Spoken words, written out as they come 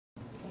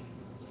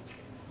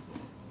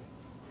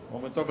Bom,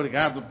 muito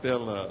obrigado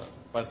pela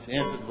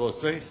paciência de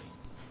vocês.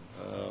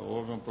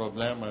 Houve um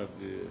problema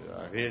de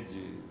a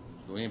rede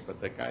do IMPA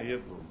ter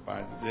caído,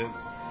 parte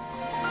deles.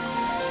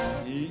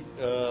 E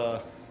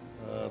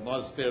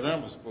nós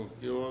esperamos,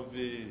 porque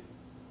houve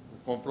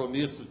o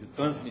compromisso de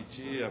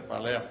transmitir a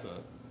palestra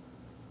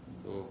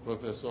do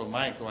professor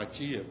Michael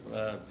Atiyah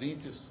para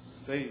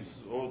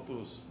 26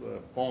 outros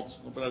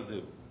pontos no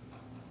Brasil,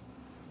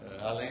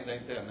 além da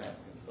internet.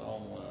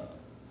 Então,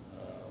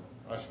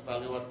 acho que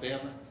valeu a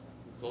pena,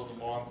 de todo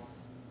modo,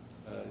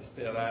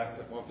 esperar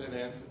essa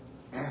conferência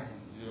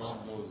de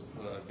um dos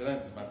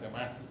grandes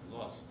matemáticos do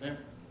nosso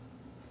tempo.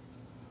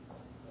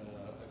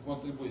 A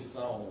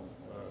contribuição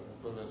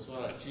do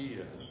professor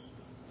Atiyah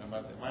na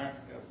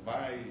matemática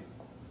vai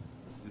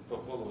de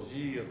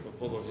topologia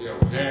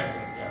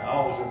algébrica,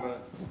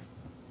 álgebra,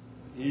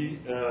 e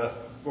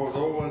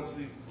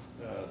coroa-se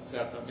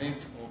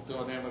certamente com o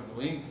teorema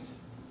do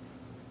índice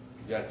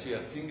de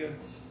Atiyah-Singer,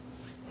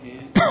 que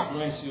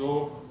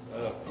influenciou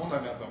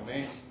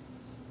fundamentalmente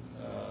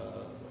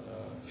a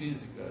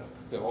física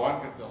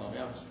teórica, pelo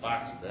menos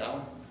parte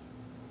dela,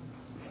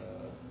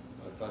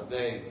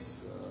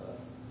 através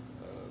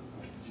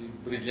de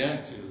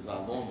brilhantes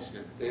alunos que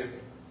ele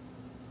teve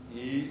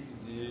e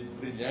de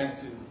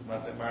brilhantes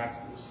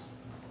matemáticos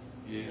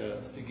que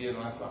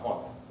seguiram essa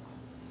rota.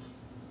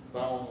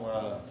 Então,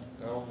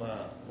 é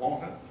uma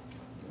honra,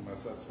 uma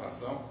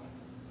satisfação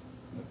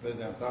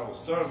apresentar o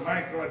Sr.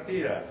 Michael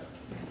Atiyah.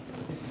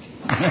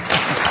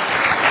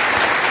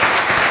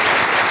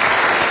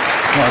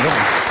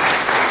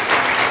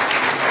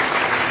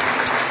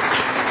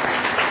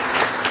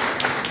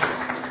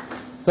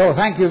 So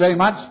thank you very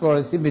much for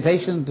this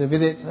invitation to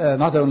visit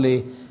not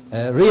only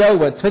Rio,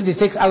 but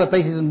 26 other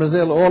places in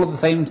Brazil all at the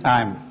same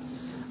time.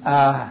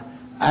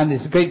 And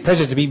it's a great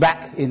pleasure to be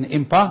back in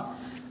IMPA.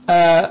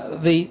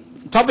 The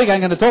topic I'm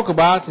going to talk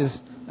about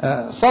is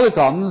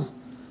solitons.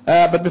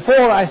 But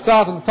before I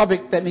start on the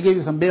topic, let me give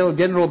you some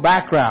general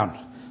background,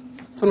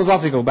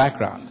 philosophical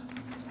background.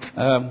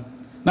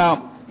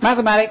 Now,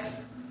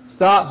 mathematics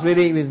starts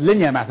really with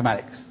linear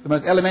mathematics, the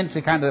most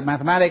elementary kind of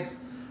mathematics,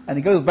 and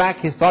it goes back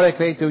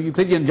historically to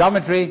Euclidean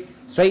geometry,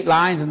 straight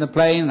lines in the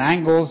plane,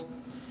 angles.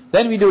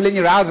 Then we do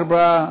linear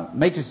algebra,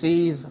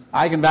 matrices,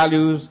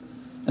 eigenvalues,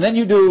 and then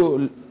you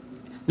do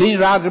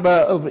linear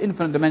algebra over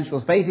infinite dimensional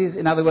spaces,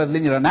 in other words,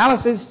 linear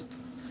analysis,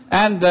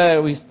 and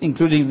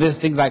including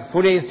things like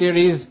Fourier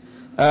series,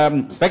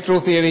 spectral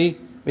theory,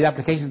 with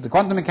applications to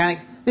quantum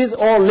mechanics. This is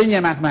all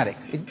linear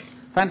mathematics. It's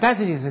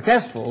fantastically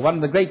successful. One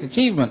of the great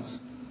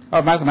achievements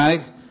of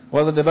mathematics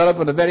was the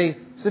development of very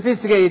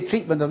sophisticated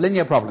treatment of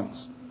linear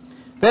problems.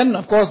 Then,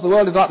 of course, the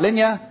world is not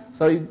linear,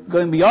 so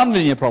going beyond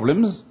linear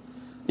problems,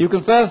 you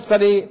can first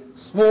study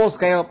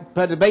small-scale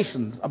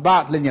perturbations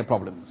about linear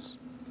problems.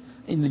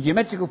 In the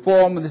geometrical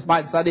form, this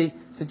might study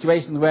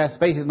situations where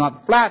space is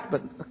not flat,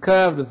 but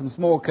curved with some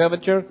small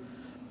curvature.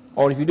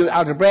 Or if you do it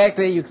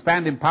algebraically, you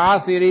expand in power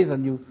series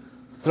and you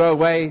throw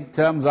away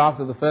terms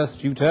after the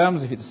first few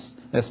terms, if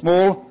they're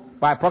small,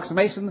 by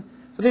approximation.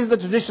 So this is the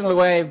traditional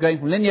way of going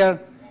from linear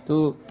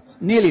to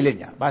nearly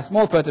linear, by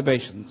small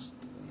perturbations.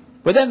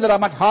 But then there are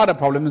much harder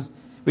problems,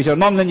 which are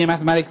nonlinear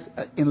mathematics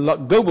in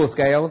global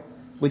scale,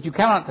 which you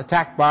cannot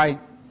attack by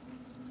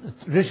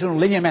traditional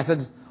linear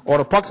methods or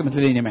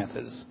approximately linear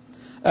methods.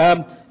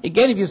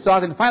 Again, if you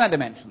start in finite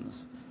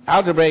dimensions,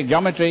 algebraic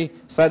geometry,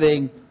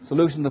 studying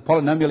solutions of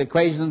polynomial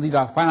equations, these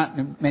are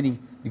finite many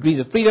degrees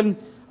of freedom.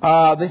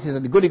 This is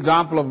a good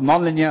example of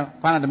nonlinear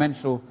finite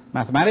dimensional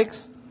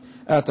mathematics.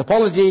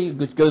 Topology,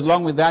 which goes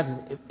along with that, is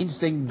an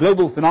interesting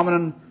global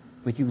phenomenon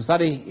which you can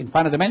study in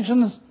finite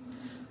dimensions.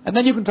 And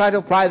then you can try to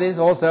apply this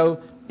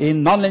also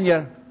in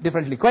nonlinear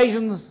differential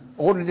equations,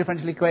 ordinary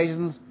differential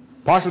equations,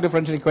 partial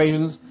differential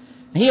equations.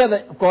 Here,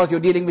 of course, you're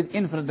dealing with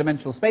infinite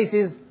dimensional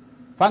spaces,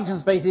 function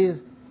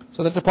spaces,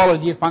 so the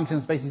topology of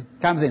function spaces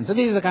comes in. So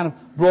this is a kind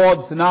of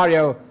broad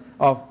scenario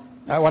of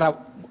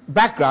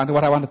background to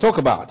what I want to talk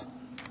about.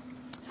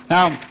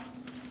 Now,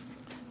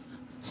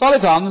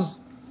 solitons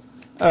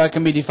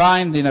can be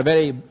defined in a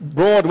very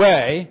broad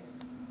way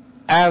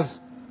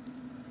as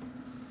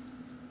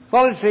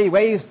solitary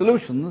wave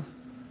solutions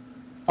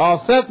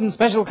of certain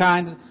special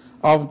kind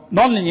of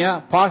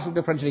nonlinear partial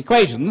differential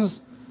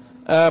equations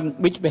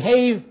which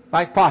behave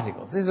like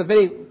particles. This is a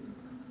very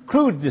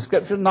crude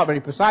description, not very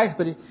precise,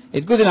 but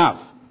it's good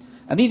enough.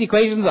 And these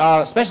equations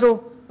are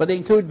special, but they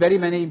include very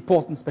many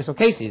important special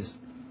cases.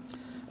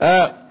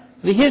 The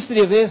history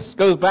of this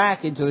goes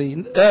back into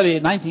the early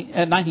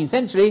 19th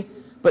century,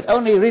 but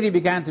only really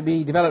began to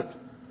be developed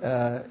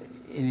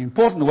in an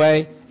important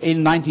way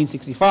in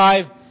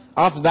 1965.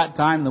 After that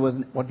time, there was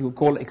what you would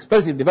call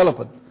explosive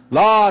development.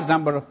 Large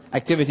number of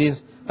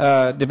activities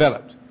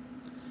developed.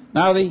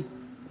 Now, the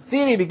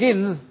theory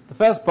begins, the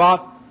first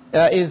part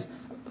is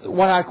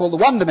what I call the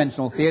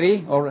one-dimensional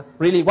theory, or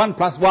really 1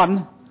 plus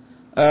 1.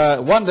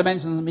 One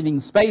dimension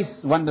meaning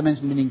space, one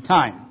dimension meaning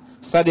time.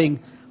 Studying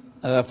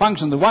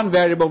functions of one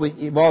variable which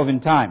evolve in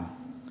time.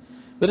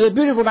 There is a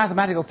beautiful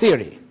mathematical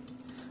theory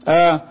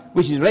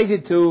which is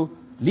related to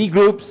Lie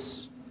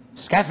groups,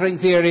 scattering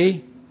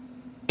theory,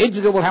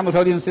 integrable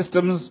Hamiltonian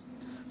systems,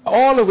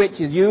 all of which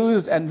is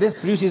used, and this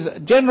produces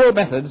general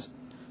methods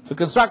for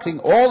constructing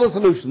all the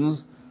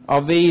solutions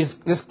of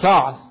this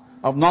class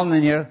of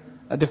nonlinear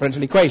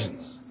differential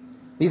equations.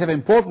 These have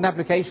important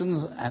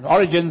applications and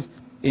origins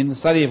in the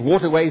study of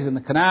water waves in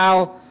the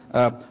canal,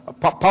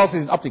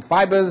 pulses in optic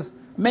fibers,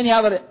 many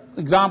other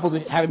examples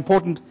which have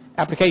important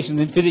applications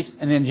in physics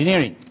and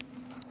engineering.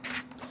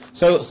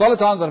 So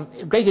solitons are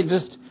of great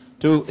interest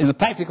in the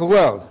practical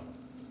world,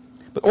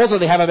 but also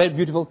they have a very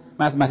beautiful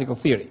mathematical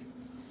theory.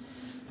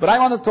 But I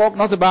want to talk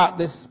not about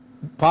this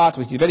part,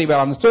 which is very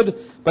well understood,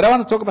 but I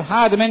want to talk about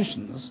higher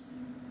dimensions.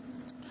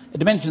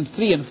 Dimensions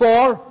 3 and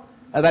 4,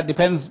 that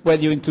depends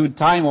whether you include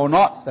time or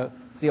not, so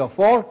 3 or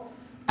 4.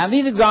 And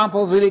these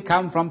examples really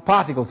come from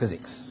particle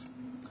physics.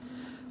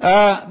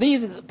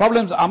 These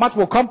problems are much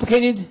more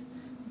complicated,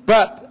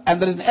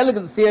 and there is an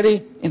elegant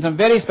theory in some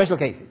very special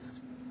cases.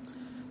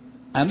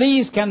 And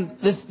these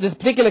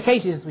particular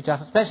cases, which are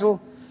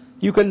special,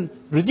 you can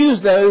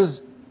reduce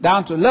those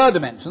down to lower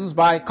dimensions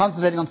by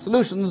concentrating on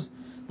solutions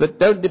that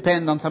don't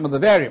depend on some of the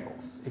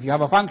variables. If you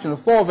have a function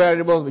of 4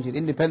 variables which is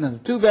independent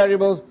of 2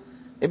 variables,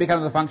 it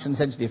becomes a function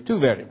essentially of 2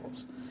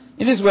 variables.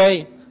 In this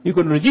way, you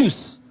can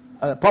reduce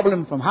a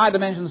problem from higher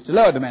dimensions to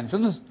lower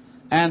dimensions,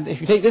 and if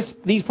you take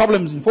these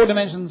problems in 4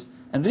 dimensions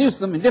and reduce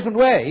them in different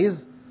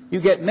ways, you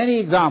get many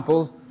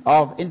examples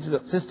of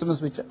intricate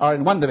systems which are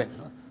in 1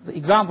 dimension.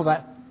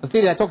 The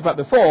theory I talked about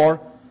before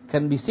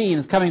can be seen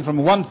as coming from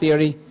one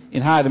theory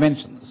in higher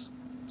dimensions.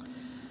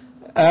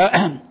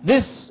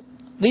 These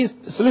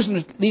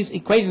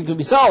equations can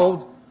be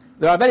solved.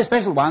 There are very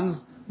special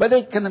ones, but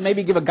they can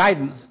maybe give a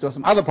guidance to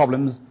some other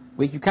problems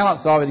which you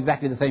cannot solve in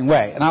exactly the same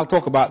way, and I'll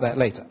talk about that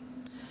later.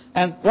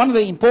 And one of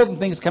the important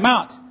things to come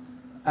out,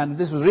 and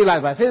this was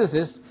realized by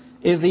physicists,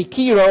 is the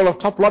key role of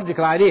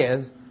topological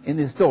ideas in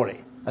this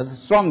story as a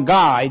strong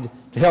guide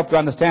to help you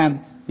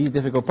understand these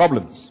difficult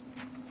problems.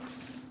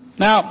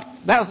 Now,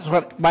 that's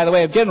by the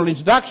way of general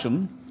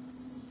introduction.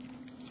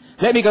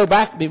 Let me go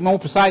back, be more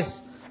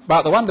precise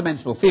about the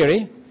one-dimensional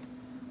theory.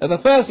 The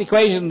first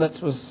equation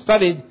that was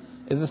studied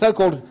is the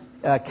so-called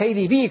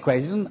KdV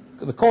equation,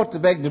 the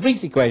Korteweg-de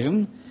Vries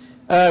equation,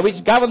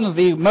 which governs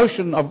the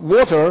motion of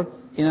water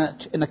in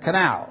a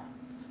canal,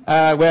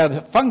 where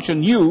the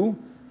function u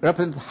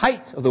represents the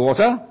height of the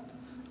water,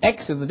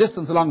 x is the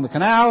distance along the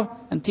canal,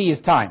 and t is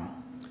time.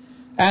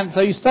 And so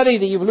you study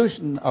the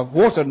evolution of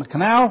water in the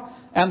canal,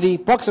 and the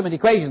approximate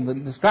equation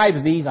that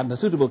describes these under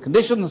suitable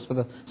conditions for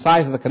the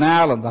size of the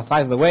canal and the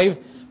size of the wave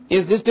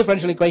is this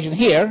differential equation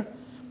here,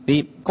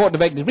 the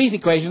Korteweg-de Vries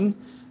equation.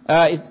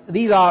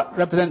 These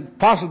represent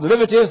partial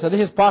derivatives, so this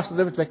is partial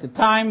derivative with respect to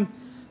time,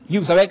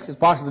 u sub x is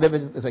partial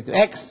derivative with respect to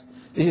x,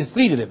 this is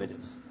 3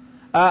 derivatives.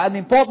 And the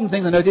important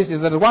thing to notice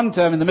is that there's one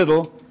term in the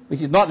middle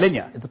which is not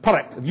linear, it's the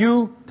product of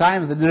u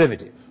times the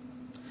derivative.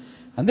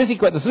 And the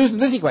solutions of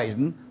this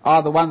equation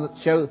are the ones that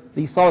show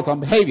the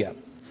soliton behavior.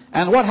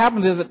 And what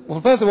happens is that,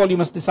 well, first of all, you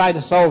must decide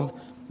to solve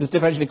this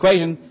differential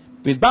equation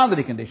with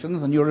boundary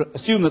conditions, and you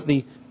assume that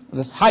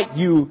this height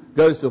u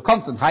goes to a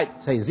constant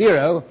height, say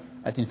 0,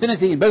 at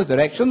infinity in both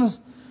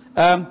directions.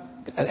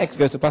 X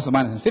goes to plus or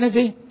minus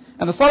infinity.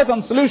 And the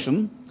soliton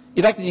solution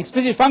is actually an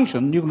explicit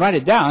function. You can write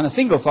it down. A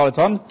single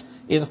soliton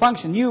is a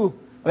function u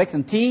of x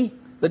and t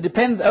that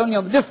depends only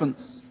on the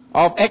difference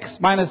of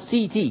x minus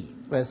ct,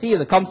 where c is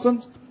a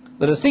constant,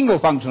 that a single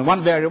function of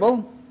one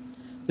variable.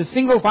 This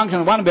single function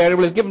of one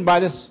variable is given by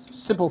this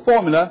simple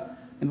formula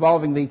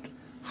involving the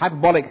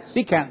hyperbolic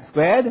secant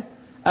squared.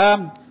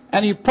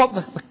 And you plot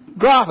the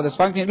graph of this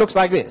function, it looks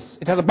like this.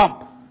 It has a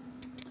bump.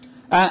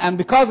 And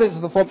because it's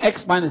the form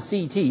x minus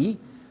ct,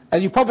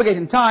 as you propagate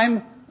in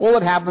time, all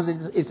that happens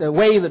is it's a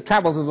wave that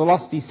travels with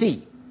velocity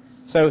c.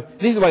 So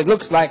this is what it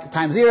looks like at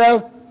time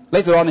 0.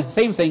 Later on, it's the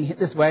same thing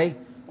this way,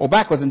 or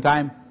backwards in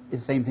time,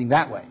 it's the same thing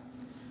that way.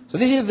 So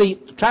this is the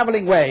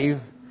traveling wave,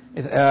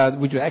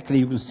 which actually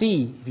you can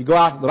see if you go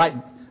out on the right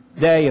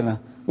day and the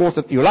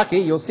water, you're lucky,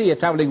 you'll see a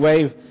traveling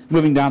wave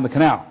moving down the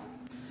canal.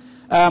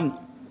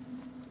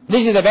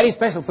 This is a very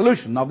special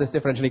solution of this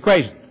differential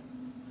equation.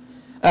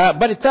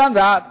 But it turns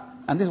out,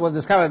 and this was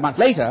discovered much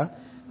later,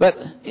 that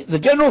the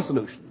general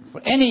solution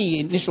for any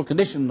initial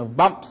condition of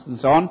bumps and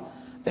so on,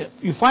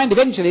 you find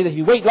eventually that if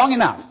you wait long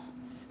enough,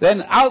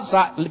 then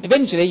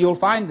eventually you'll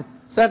find a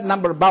certain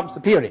number of bumps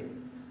appearing.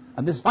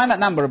 And this finite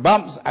number of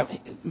bumps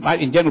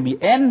might in general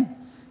be n,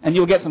 and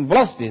you'll get some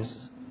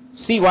velocities,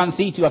 c1,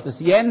 c2 up to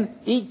cn,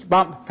 each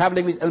bump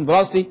traveling with its own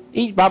velocity,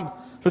 each bump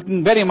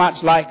looking very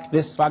much like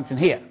this function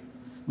here.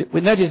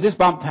 We notice this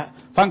bump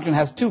function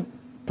has 2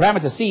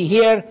 parameters, c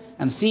here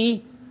and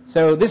c,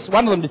 so this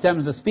one of them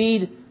determines the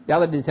speed, the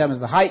other determines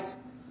the height.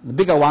 The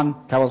bigger one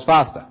travels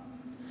faster.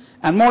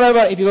 And moreover,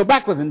 if you go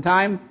backwards in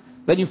time,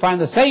 then you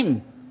find the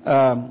same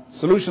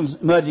solutions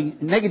emerging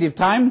in negative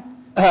time,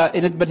 but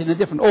in a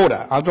different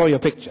order. I'll draw you a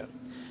picture.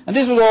 And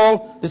this was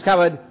all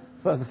discovered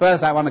for the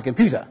first time on a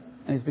computer.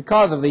 And it's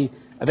because of the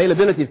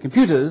availability of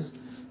computers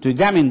to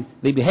examine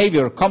the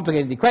behavior of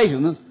complicated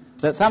equations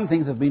that some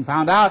things have been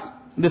found out.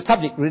 And this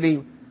subject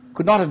really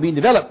could not have been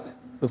developed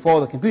before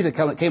the computer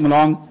came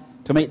along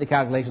to make the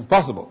calculations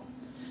possible.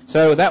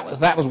 So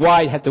that was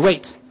why it had to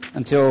wait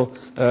until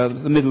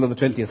the middle of the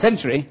 20th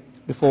century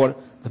before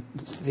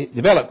it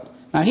developed.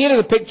 Now here is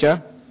a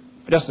picture,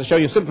 just to show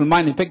you a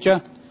simple-minded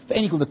picture, for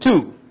n equal to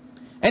 2.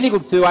 N equal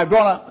to 2, I've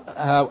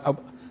drawn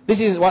this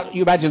is what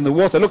you imagine the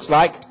water looks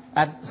like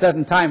at a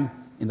certain time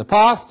in the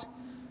past,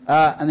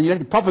 and then you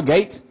let it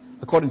propagate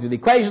according to the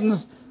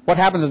equations. What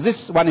happens is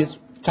this one is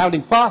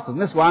traveling faster than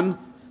this one,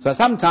 so at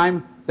some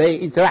time they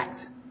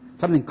interact.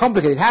 Something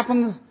complicated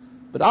happens,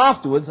 but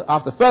afterwards,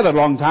 after a further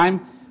long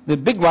time, the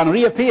big one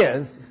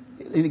reappears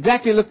in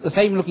exactly the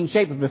same looking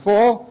shape as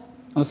before,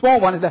 and the small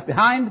one is left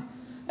behind,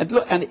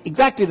 and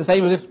exactly the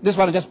same as if this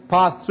one had just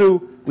passed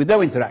through with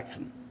no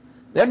interaction.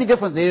 The only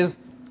difference is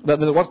that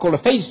there's what's called a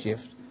phase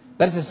shift.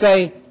 That is to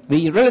say,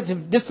 the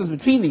relative distance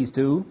between these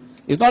two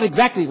is not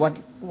exactly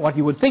what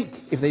you would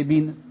think if they'd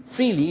been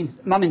freely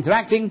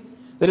non-interacting.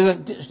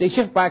 They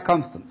shift by a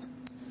constant.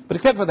 But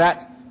except for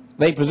that,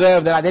 they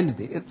preserve their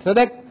identity. So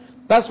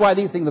that's why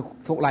these things are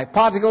thought like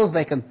particles.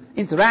 They can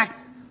interact,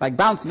 like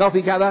bouncing off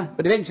each other,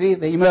 but eventually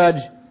they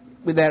emerge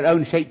with their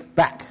own shape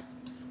back.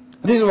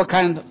 And this is what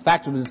kind of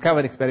fact was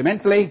discovered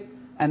experimentally,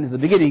 and is the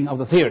beginning of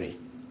the theory.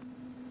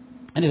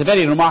 And it's a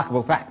very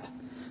remarkable fact.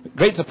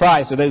 Great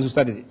surprise to those who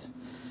studied it.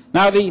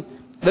 Now,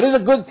 there is a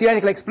good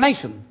theoretical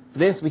explanation for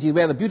this, which is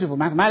where the beautiful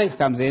mathematics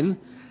comes in,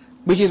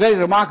 which is very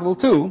remarkable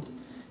too.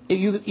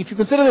 If you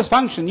consider this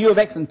function, u of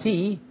x and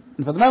t,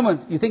 and for the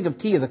moment you think of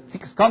t as a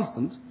fixed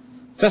constant,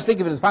 just think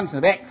of it as a function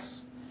of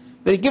x.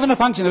 Then given a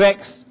function of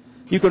x,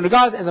 you can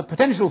regard it as a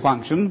potential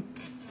function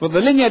for the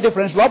linear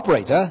differential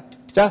operator,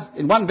 just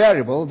in one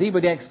variable, d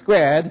by dx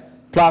squared,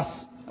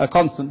 plus a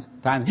constant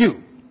times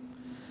u.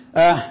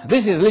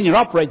 This is a linear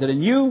operator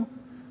in u,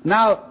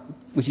 now,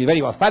 which is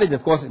very well studied,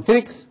 of course, in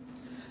physics,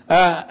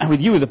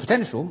 with u as a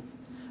potential.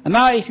 And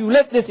now if you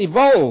let this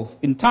evolve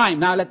in time,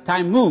 now let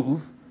time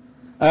move,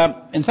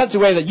 in such a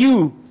way that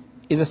u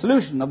is a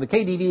solution of the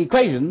KdV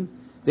equation,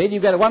 then you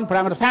get a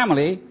one-parameter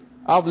family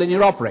of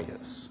linear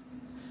operators.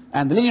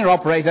 And the linear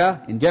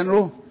operator, in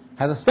general,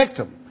 has a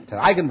spectrum. It has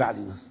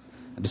eigenvalues,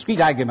 discrete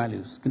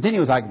eigenvalues,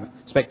 continuous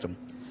spectrum.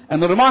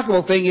 And the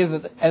remarkable thing is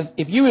that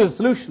if u is a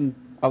solution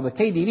of the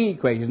KdV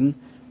equation,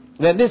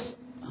 then this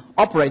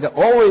operator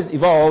always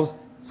evolves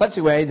such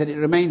a way that it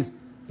remains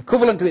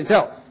equivalent to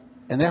itself,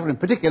 and therefore in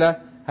particular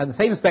has the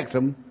same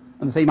spectrum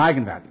and the same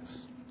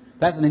eigenvalues.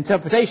 That's an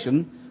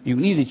interpretation you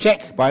can easily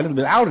check by a little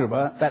bit of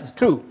algebra. That's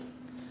true.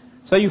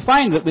 So you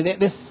find that with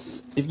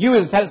this, if u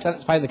is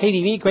satisfied the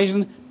KdV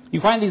equation, you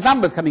find these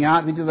numbers coming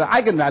out which are the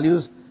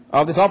eigenvalues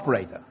of this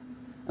operator.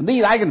 And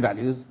these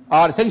eigenvalues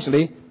are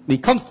essentially the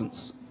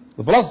constants,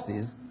 the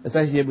velocities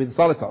associated with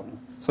the soliton.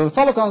 So the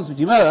solitons which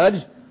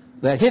emerge,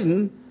 they're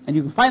hidden, and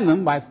you can find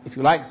them by, if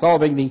you like,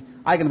 solving the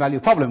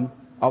eigenvalue problem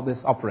of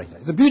this operator.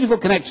 It's a beautiful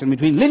connection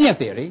between linear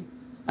theory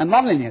and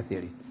nonlinear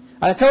theory.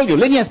 And I told you,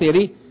 linear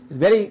theory is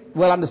very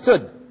well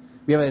understood.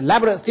 We have an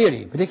elaborate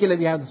theory, particularly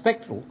we have the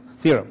spectral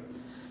theorem.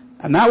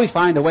 And now we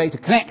find a way to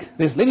connect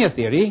this linear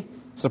theory,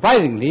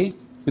 surprisingly,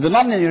 with the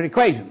nonlinear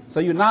equation. So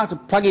you now have to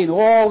plug in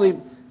all the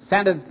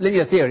standard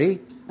linear theory,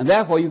 and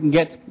therefore you can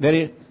get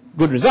very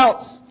good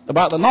results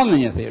about the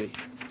nonlinear theory.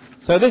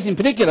 So this in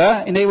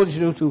particular enables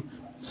you to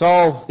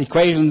solve the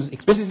equations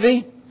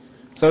explicitly.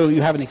 So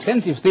you have an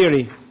extensive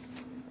theory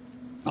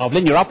of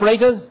linear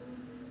operators.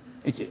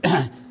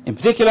 In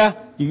particular,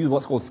 you use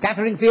what's called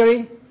scattering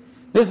theory.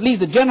 This leads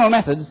to general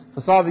methods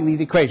for solving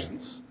these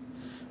equations.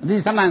 And this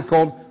is sometimes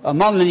called a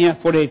nonlinear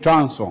Fourier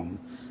transform.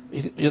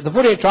 The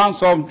Fourier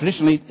transform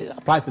traditionally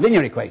applies to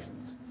linear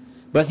equations.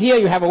 But here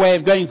you have a way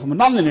of going from a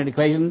nonlinear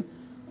equation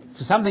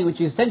to something which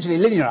is essentially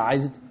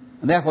linearized,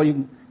 and therefore you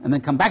can, and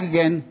then come back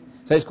again.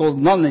 So it's called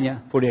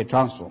nonlinear Fourier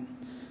transform.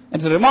 And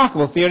it's a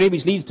remarkable theory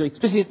which leads to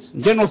explicit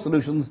general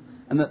solutions,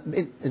 and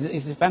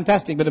it's a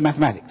fantastic bit of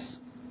mathematics.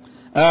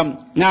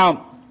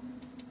 Now,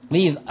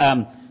 these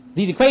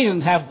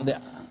equations have the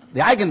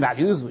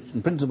eigenvalues, which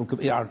in principle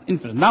are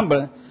infinite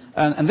number,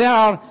 and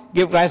they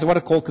give rise to what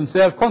are called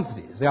conserved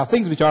quantities. They are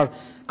things which are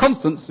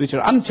constants, which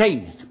are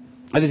unchanged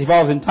as it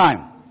evolves in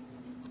time.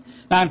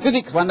 Now, in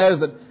physics, one knows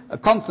that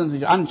constants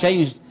which are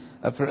unchanged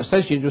for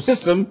associated with a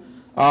system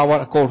are what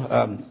are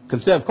called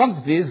conserved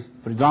quantities.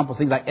 For example,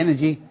 things like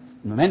energy,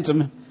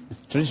 momentum, in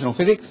traditional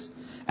physics.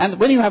 And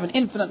when you have an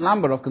infinite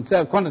number of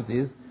conserved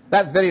quantities,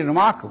 that's very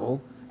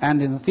remarkable.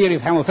 And in the theory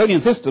of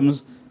Hamiltonian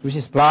systems, which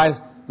applies,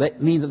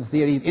 that means that the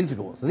theory is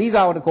integral. So these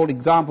are what are called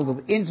examples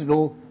of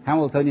integral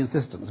Hamiltonian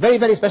systems. Very,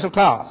 very special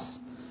class.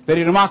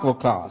 Very remarkable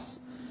class.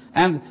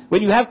 And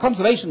when you have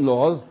conservation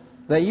laws,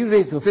 they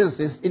usually, to a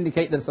physicist,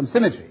 indicate there's some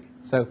symmetry.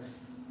 So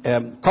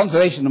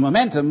conservation of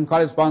momentum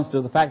corresponds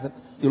to the fact that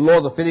your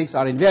laws of physics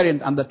are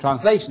invariant under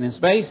translation in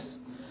space,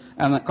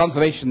 and the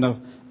conservation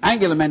of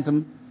angular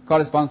momentum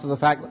corresponds to the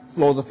fact that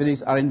laws of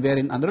physics are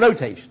invariant under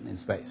rotation in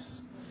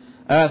space.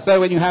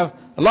 So when you have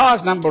a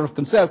large number of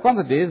conserved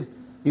quantities,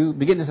 you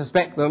begin to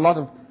suspect there are a lot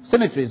of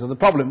symmetries of the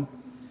problem.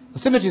 The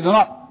symmetries are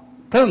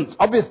not present,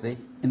 obviously,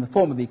 in the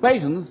form of the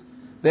equations.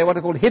 They're what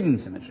are called hidden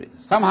symmetries.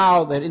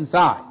 Somehow they're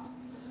inside.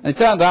 And it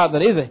turns out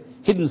there is a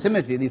hidden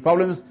symmetry in these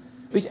problems,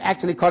 which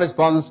actually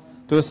corresponds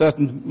to a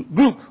certain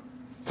group,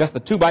 just the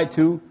 2 by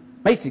 2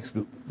 matrix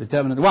group,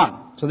 determinant 1.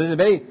 So there's a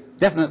very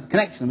definite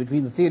connection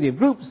between the theory of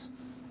groups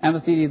and the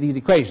theory of these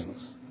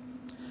equations.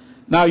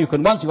 Now you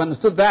can, once you've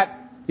understood that,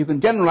 you can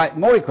generate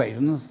more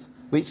equations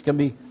which can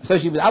be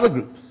associated with other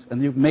groups,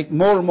 and you can make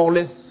more and more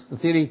lists. The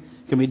theory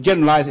can be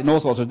generalized in all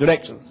sorts of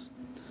directions.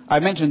 I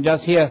mentioned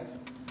just here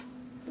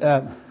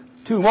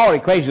 2 more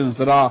equations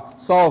that are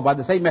solved by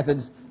the same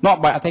methods,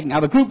 not by taking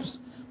other groups,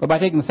 but by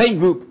taking the same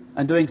group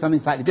and doing something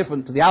slightly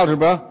different to the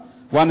algebra.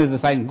 One is the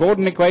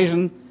Sine-Gordon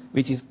equation,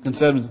 which is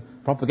concerned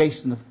with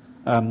propagation of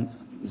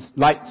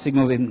light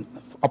signals in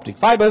optic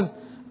fibers.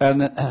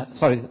 And,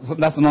 sorry,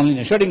 that's the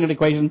nonlinear Schrödinger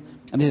equation,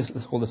 and this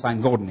is called the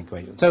Sine-Gordon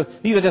equation. So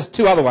these are just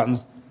 2 other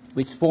ones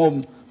which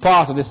form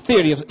part of this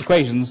theory of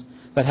equations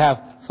that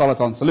have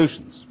soliton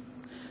solutions.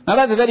 Now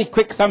that's a very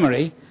quick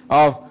summary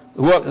of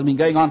the work that's been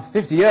going on for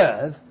 50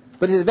 years,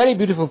 but it's a very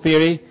beautiful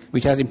theory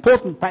which has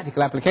important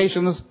practical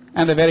applications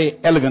and a very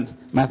elegant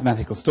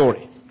mathematical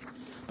story.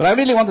 But I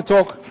really want to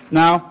talk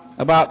now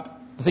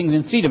about the things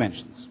in 3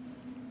 dimensions.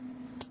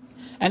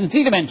 And in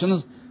 3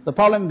 dimensions, the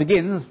problem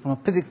begins, from a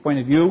physics point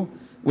of view,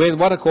 with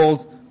what are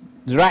called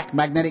Dirac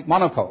magnetic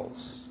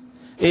monopoles.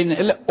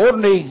 In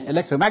ordinary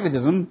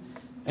electromagnetism,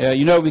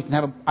 you know, we can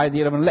have an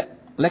idea of an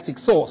electric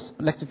source,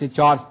 electrically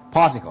charged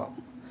particle.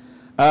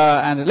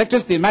 And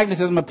electricity and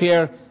magnetism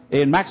appear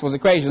in Maxwell's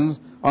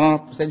equations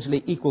on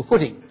essentially equal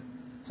footing.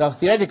 So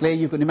theoretically,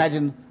 you can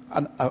imagine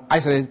an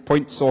isolated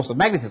point source of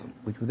magnetism,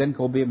 which would then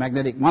be a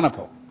magnetic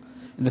monopole.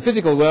 In the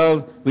physical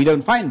world, we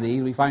don't find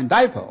these, we find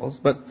dipoles,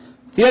 but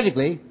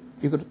theoretically,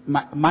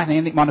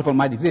 magnetic monopole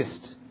might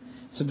exist.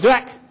 So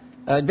Dirac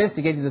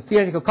investigated the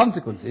theoretical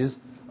consequences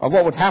of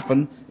what would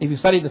happen if you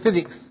studied the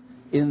physics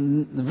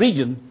in the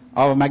region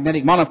of a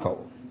magnetic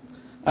monopole.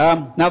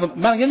 Now, the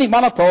magnetic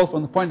monopole,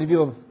 from the point of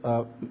view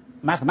of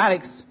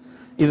mathematics,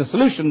 is a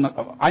solution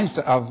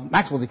of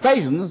Maxwell's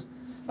equations,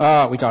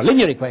 which are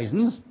linear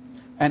equations,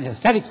 and it's a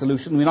static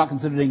solution. We're not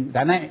considering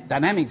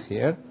dynamics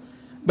here,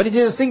 but it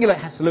is a singular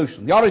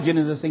solution. The origin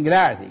is a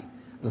singularity.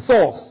 The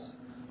source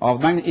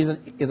of magnet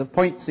is a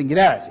point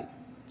singularity.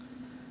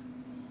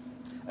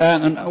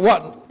 And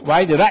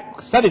why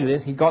Dirac studied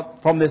this, he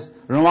got from this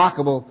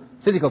remarkable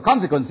physical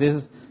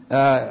consequences,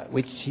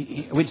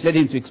 which led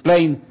him to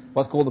explain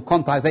what's called the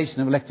quantization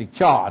of electric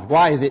charge.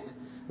 Why is it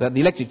that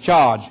the electric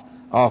charge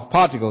of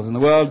particles in the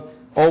world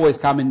always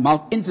come in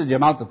integer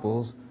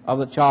multiples of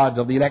the charge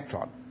of the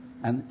electron?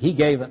 And he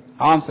gave an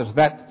answer to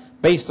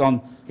that based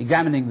on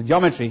examining the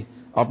geometry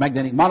of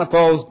magnetic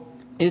monopoles.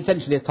 It's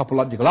essentially a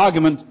topological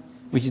argument,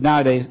 which is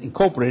nowadays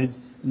incorporated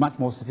in much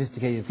more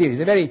sophisticated theories.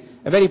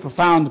 A very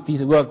profound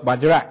piece of work by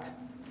Dirac.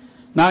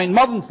 Now, in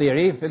modern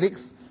theory of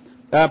physics,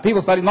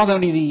 people study not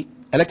only the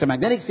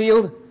electromagnetic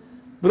field,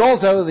 but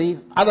also the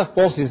other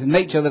forces in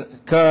nature that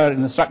occur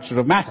in the structure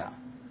of matter.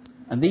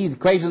 And these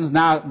equations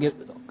now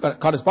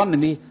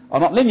correspondingly are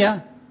not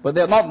linear, but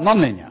they're not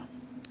nonlinear.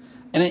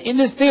 And in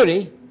this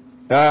theory,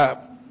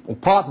 or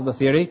parts of the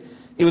theory,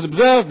 it was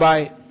observed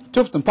by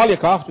Tufte and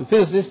Polyakov, two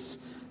physicists,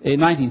 in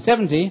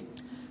 1970,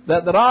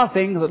 that there are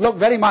things that look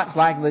very much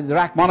like the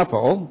Dirac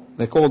monopole.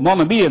 They're called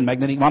non-abelian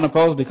magnetic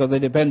monopoles because they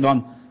depend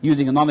on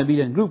using a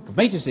non-abelian group of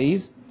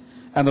matrices.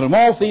 And there are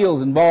more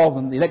fields involved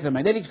in the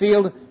electromagnetic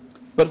field,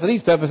 but for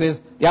these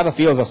purposes, the other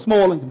fields are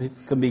small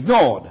and can be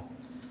ignored.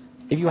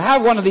 If you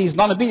have one of these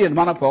non-abelian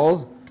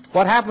monopoles,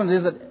 what happens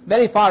is that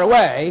very far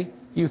away,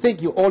 you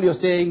think all you're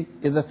seeing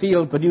is the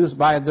field produced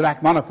by a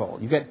Dirac monopole.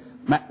 You get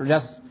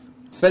just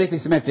spherically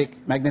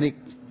symmetric magnetic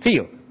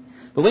field.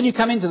 But when you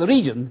come into the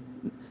region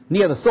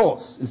near the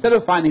source, instead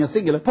of finding a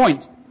singular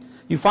point,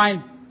 you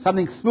find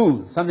something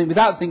smooth, something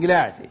without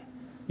singularity.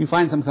 You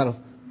find some kind of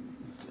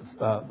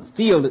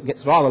field that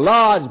gets rather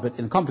large, but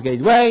in a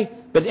complicated way,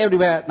 but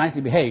everywhere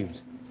nicely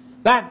behaved.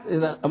 That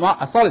is a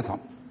soliton.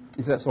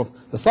 It's a sort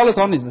of, the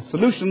soliton is the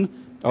solution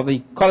of the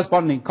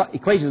corresponding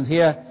equations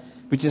here,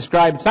 which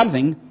describe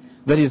something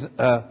that is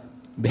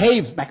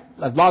behaves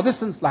at large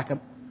distance like a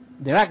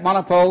Dirac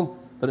monopole,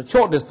 but at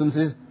short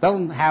distances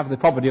doesn't have the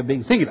property of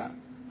being singular.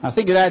 Now,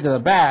 singularities are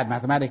bad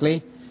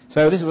mathematically,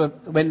 so this was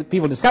when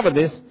people discovered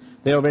this,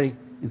 they were very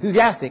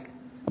enthusiastic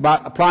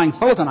about applying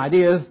soliton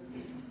ideas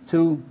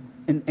to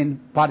in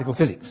particle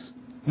physics.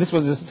 This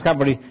was the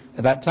discovery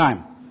at that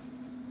time.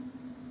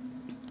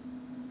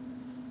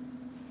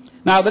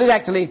 Now, there is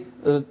actually,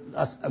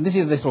 this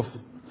is the sort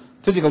of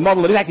physical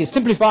model, there is actually a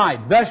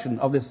simplified version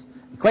of this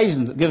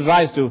equation that gives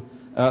rise to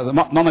the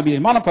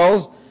non-abelian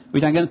monopoles,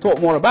 which I'm going to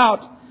talk more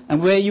about, and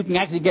where you can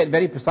actually get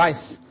very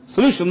precise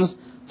solutions,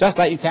 just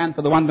like you can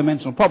for the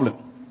one-dimensional problem.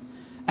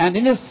 And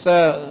in this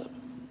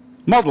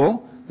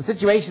model, the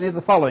situation is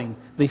the following.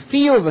 The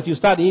fields that you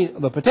study,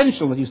 the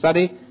potential that you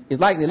study, is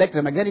like the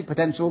electromagnetic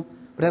potential,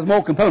 but has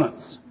more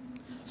components.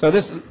 So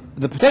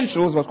the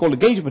potential is what's called a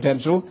gauge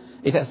potential.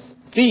 It has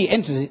 3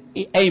 entities,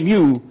 A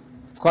mu,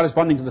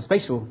 corresponding to the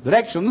spatial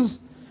directions,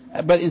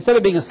 but instead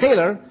of being a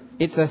scalar,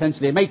 it's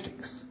essentially a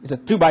matrix. It's a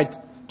 2 by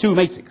 2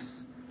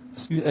 matrix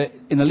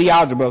in the Lie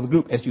algebra of the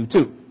group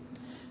SU2.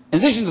 In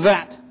addition to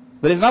that,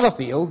 there is another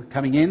field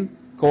coming in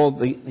called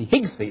the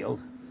Higgs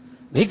field.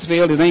 The Higgs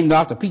field is named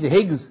after Peter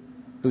Higgs,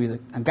 who is,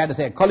 I'm glad to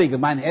say, a colleague of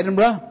mine in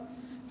Edinburgh.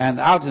 And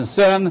out in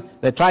CERN,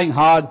 they're trying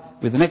hard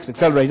with the next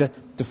accelerator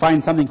to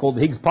find something called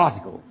the Higgs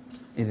particle.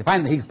 If they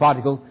find the Higgs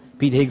particle,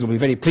 Peter Higgs will be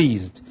very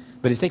pleased.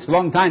 But it takes a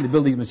long time to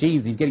build these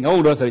machines. He's getting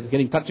older, so it's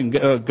getting touch and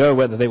go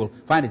whether they will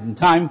find it in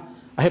time.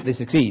 I hope they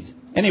succeed.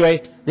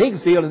 Anyway, the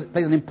Higgs field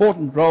plays an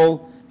important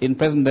role in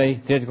present-day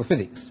theoretical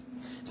physics.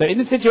 So in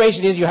this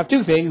situation is you have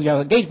two things. You have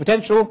a gauge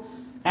potential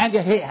and you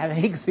have a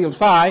Higgs field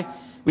phi,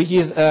 which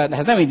is,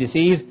 has no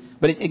indices,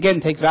 but it again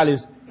takes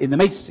values in the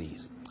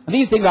matrices. And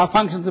these things are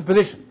functions of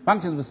position,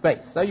 functions of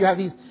space. So you have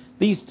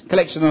these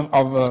collection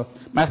of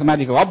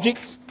mathematical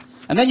objects,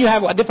 and then you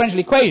have a differential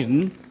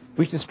equation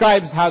which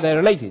describes how they're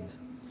related.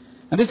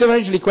 And this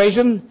differential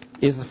equation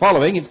is the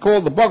following. It's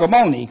called the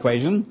Bogomolny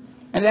equation,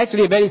 and it's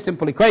actually a very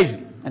simple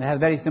equation, and it has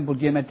very simple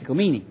geometrical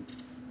meaning.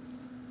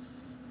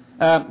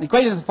 The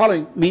equation is the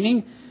following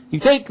meaning. You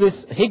take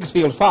this Higgs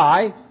field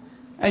phi,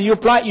 and you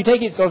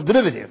take its sort of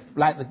derivative,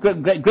 like the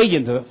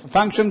gradient of a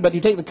function, but you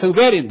take the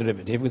covariant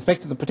derivative with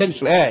respect to the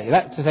potential A.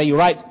 That's to say, you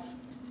write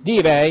d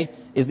of A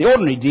is the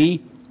ordinary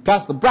d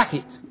plus the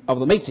bracket of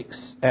the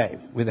matrix A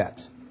with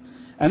that.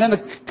 And then the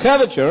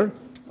curvature,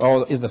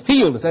 or is the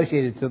field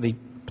associated to the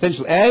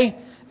potential A,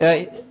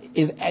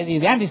 is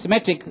the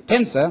antisymmetric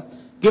tensor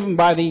given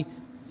by the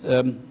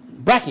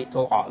bracket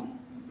or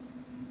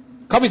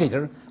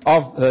commutator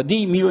of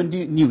d mu and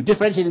d nu,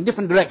 differentiating in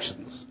different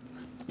directions.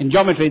 In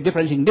geometry,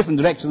 differentiating in different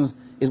directions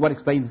is what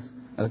explains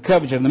the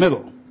curvature in the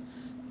middle.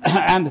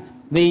 And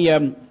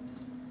the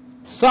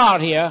star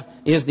here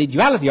is the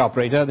duality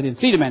operator that in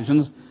 3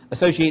 dimensions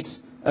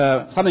associates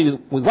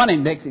something with one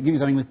index, it gives you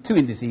something with 2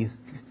 indices,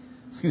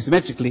 skew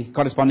symmetrically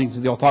corresponding to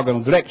the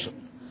orthogonal direction.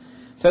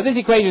 So this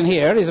equation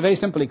here is a very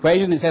simple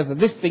equation. It says that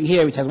this thing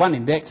here, which has 1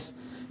 index,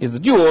 is the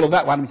dual of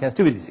that one which has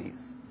 2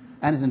 indices.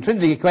 And it's an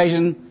intrinsic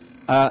equation.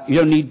 You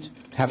don't need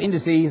to have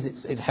indices.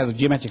 It has a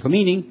geometrical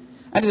meaning.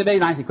 And it's a very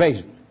nice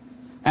equation.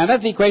 And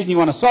that's the equation you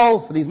want to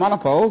solve for these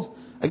monopoles.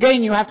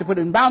 Again, you have to put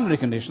in boundary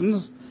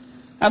conditions.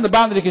 And the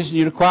boundary conditions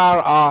you require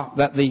are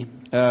that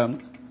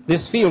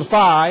this field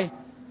phi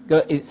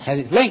has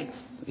its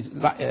length,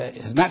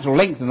 its natural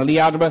length in the Lie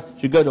algebra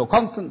should go to a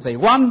constant, say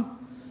 1,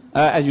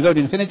 as you go to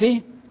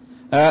infinity.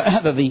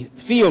 That the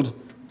field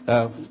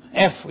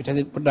f, which I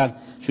didn't put down,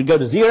 should go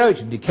to 0, it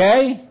should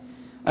decay.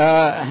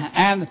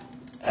 And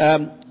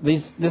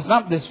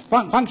this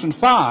function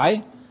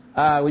phi,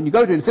 when you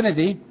go to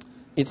infinity,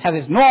 it has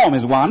its norm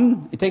is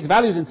 1. It takes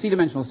values in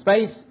 3-dimensional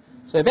space.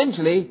 So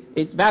eventually,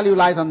 its value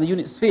lies on the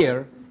unit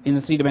sphere in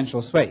the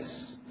 3-dimensional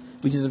space,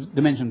 which is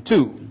dimension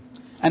 2.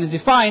 And is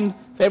defined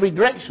for every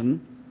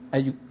direction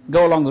as you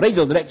go along the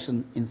radial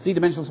direction in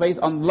 3-dimensional space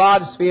on the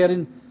large sphere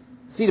in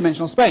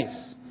 3-dimensional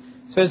space.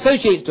 So it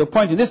associates to a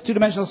point in this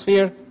 2-dimensional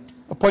sphere,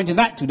 a point in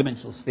that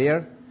 2-dimensional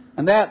sphere,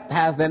 and that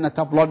has then a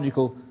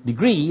topological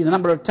degree, the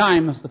number of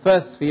times the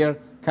first sphere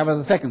covers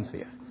the second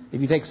sphere. If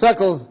you take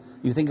circles,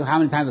 you think of how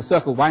many times a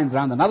circle winds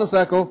around another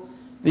circle.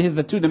 This is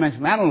the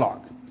 2-dimensional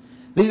analog.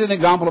 This is an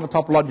example of a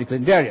topological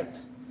invariant.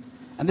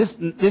 And this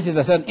is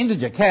a certain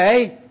integer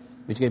k,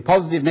 which can be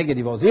positive,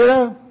 negative, or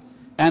 0.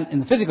 And in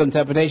the physical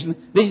interpretation,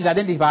 this is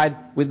identified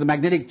with the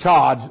magnetic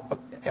charge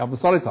of the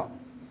soliton.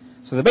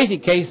 So the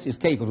basic case is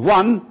k equals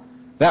 1.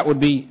 That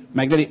would be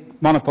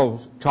magnetic monopole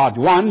charge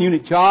 1,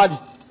 unit charge.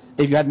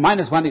 If you had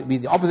minus 1, it would be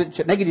the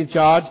opposite negative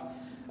charge.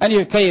 And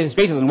if k is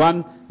greater than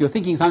 1, you're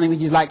thinking something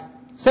which is like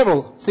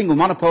several single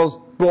monopoles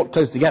brought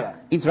close together,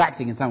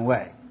 interacting in some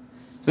way.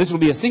 So this will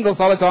be a single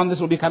soliton, this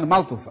will be kind of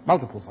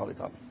multiple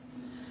soliton.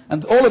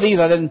 And all of these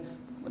are then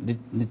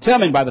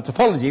determined by the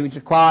topology, which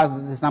requires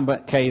that this number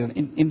k is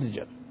an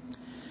integer.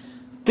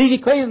 These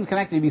equations can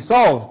actually be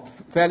solved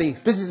fairly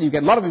explicitly. You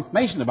get a lot of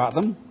information about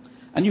them,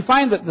 and you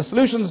find that the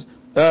solutions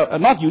are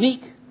not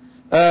unique.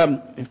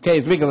 If k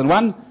is bigger than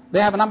 1, they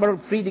have a number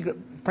of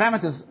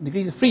parameters,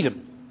 degrees of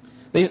freedom.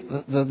 The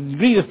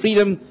degrees of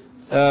freedom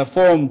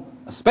form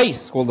a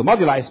space called the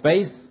moduli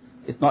space.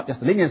 It's not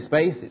just a linear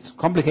space, it's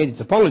complicated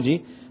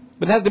topology,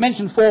 but it has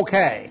dimension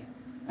 4k.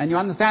 And you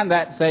understand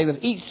that, say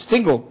that each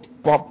single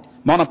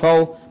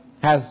monopole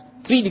has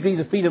 3 degrees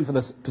of freedom for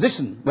the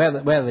position where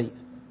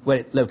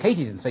it's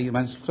located in, say,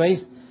 dimensional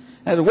space.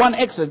 And has 1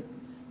 extra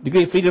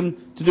degree of freedom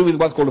to do with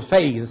what's called a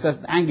phase, a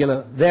certain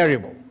angular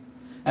variable.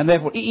 And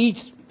therefore,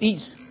 each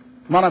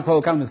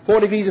monopole comes with 4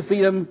 degrees of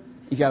freedom.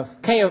 If you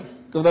have k of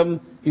them,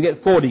 you get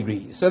 4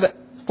 degrees. So that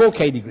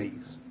 4k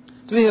degrees.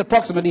 So this is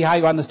approximately how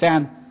you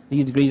understand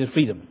these degrees of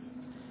freedom.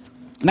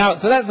 Now,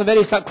 so that's a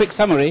very quick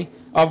summary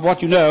of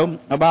what you know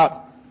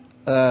about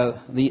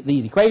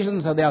these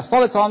equations. So they are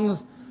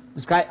solitons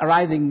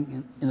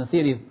arising in the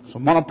theory of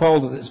some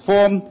monopoles of this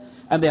form,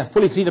 and they are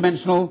fully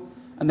 3-dimensional,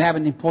 and they have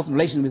an important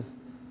relation with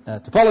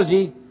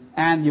topology,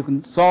 and you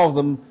can solve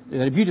them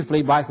very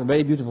beautifully by some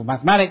very beautiful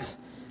mathematics,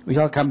 which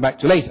I'll come back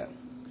to later.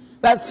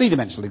 That's a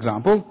 3-dimensional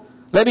example.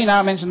 Let me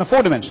now mention a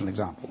 4-dimensional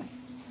example.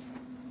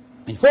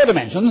 In 4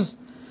 dimensions,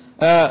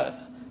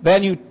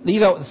 then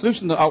these are the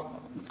solutions, the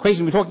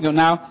equation we're talking about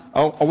now,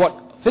 are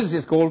what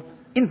physicists call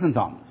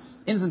instantons.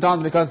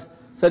 Instantons because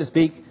so to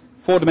speak,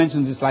 4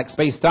 dimensions is like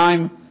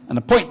space-time, and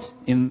a point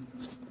in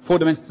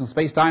 4-dimensional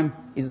space-time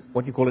is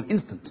what you call an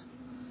instant.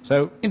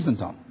 So,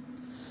 instanton.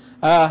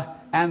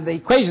 And the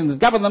equations that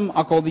govern them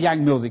are called the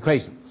Yang-Mills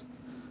equations,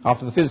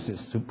 after the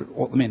physicists who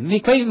brought them in. And the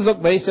equations look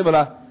very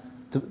similar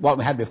to what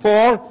we had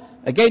before.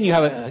 Again, you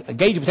have a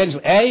gauge of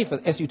potential A for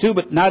SU2,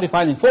 but now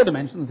defined in 4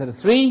 dimensions instead of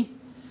 3.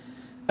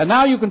 And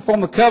now you can form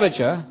the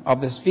curvature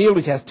of this field,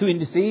 which has 2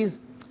 indices.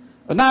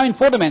 But now in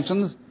 4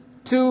 dimensions,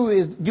 2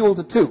 is dual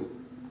to 2.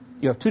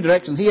 You have 2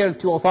 directions here and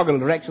 2 orthogonal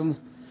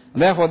directions.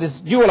 And therefore,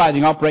 this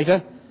dualizing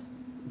operator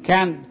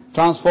can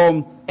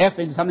transform F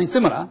into something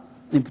similar.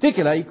 In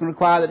particular, you can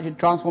require that it should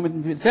transform it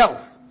into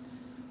itself.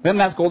 Then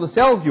that's called the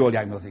self-dual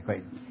Yang-Mills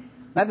equation.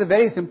 That's a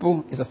very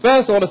simple, it's a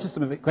first-order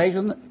system of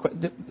equations,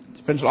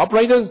 differential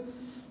operators.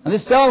 And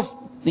these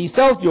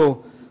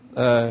self-dual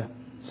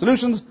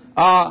solutions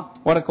are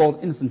what are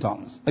called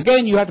instantons.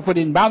 Again, you have to put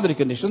in boundary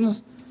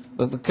conditions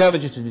that the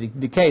curvature should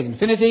decay at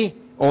infinity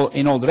or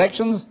in all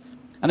directions.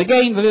 And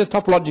again, there is a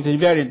topological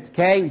invariant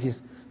K, which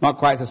is not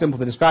quite so simple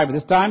to describe at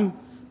this time,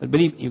 but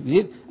believe you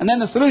did. And then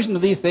the solution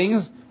of these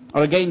things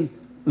are again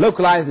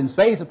localized in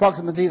space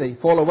approximately. They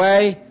fall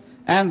away,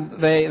 and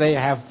they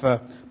have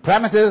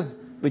parameters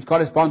which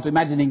correspond to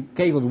imagining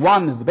K equals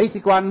 1 is the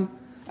basic one,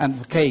 and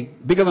for K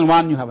bigger than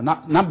 1 you have a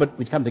number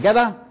which come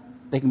together.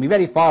 They can be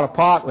very far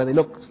apart where they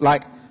look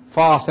like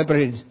far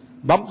separated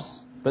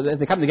bumps, but as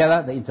they come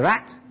together they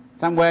interact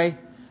some way,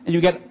 and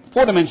you get a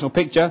 4-dimensional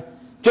picture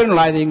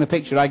generalizing the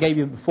picture I gave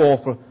you before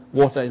for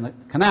water in a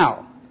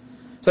canal.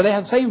 So they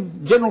have the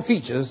same general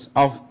features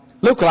of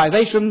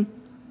localization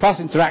plus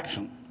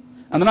interaction.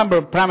 And the number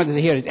of parameters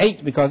here is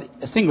 8 because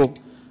a single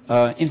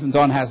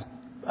instanton has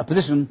a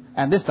position,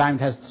 and this time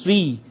it has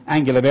 3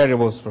 angular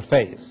variables for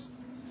phase.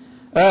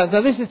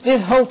 So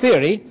this whole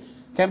theory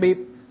can be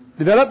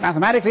developed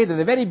mathematically. There's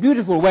a very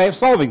beautiful way of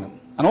solving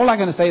them. And all I'm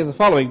going to say is the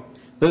following.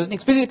 There's an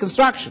explicit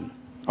construction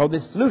of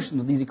this solution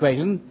of these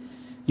equations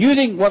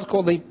using what's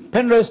called the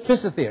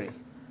Penrose-Twister theory.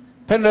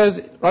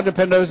 Roger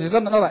Penrose is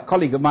another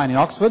colleague of mine in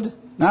Oxford.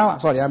 Now,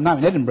 sorry, I'm now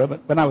in Edinburgh, but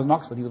when I was in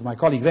Oxford he was my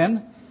colleague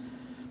then.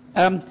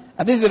 And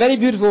this is a very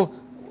beautiful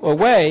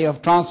way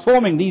of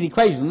transforming these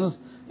equations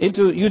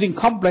into using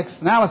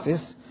complex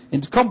analysis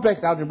into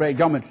complex algebraic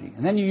geometry.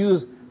 And then you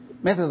use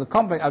methods of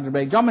complex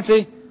algebraic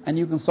geometry, and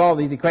you can solve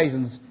these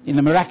equations in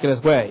a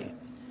miraculous way.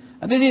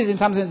 And this is, in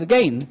some sense,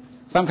 again,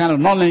 some kind of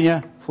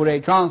nonlinear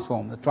Fourier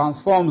transform that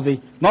transforms the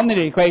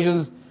nonlinear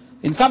equations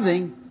in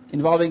something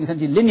involving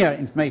essentially linear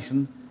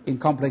information in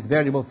complex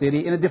variable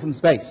theory in a different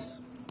space.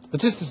 The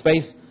twistor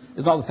space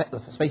is not the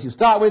space you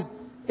start with,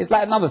 it's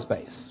like another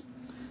space.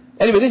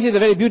 Anyway, this is a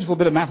very beautiful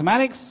bit of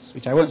mathematics,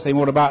 which I won't say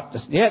more about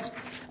just yet,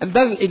 and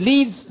it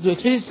leads to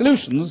explicit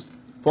solutions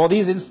for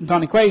these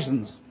instanton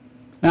equations.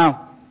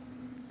 Now,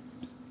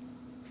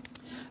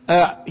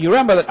 you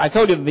remember that I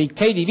told you that the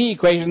KdV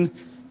equation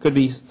could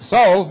be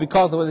solved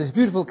because there was this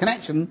beautiful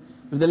connection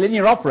with the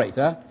linear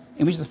operator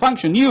in which the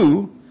function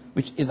u,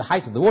 which is the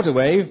height of the water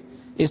wave,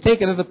 is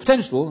taken as the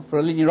potential for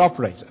a linear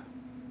operator.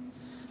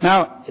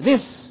 Now,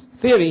 this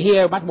theory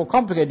here, much more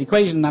complicated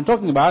equation I'm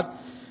talking about,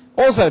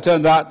 also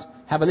turns out to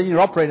have a linear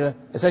operator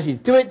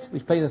associated to it,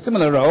 which plays a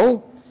similar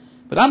role.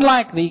 But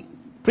unlike the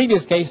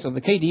previous case of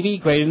the KdV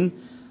equation,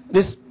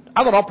 this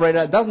other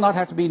operator does not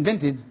have to be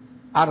invented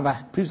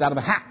produced out of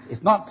a hat.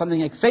 It's not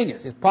something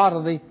extraneous. It's part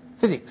of the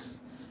physics.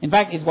 In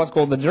fact, it's what's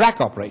called the Dirac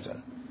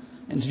operator,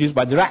 introduced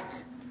by Dirac.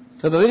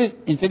 So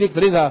in physics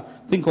there is a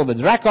thing called the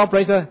Dirac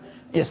operator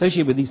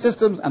associated with these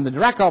systems, and the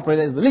Dirac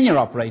operator is the linear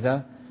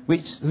operator,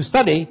 whose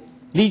study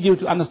leads you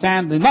to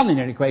understand the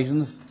nonlinear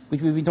equations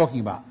which we've been talking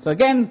about. So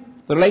again,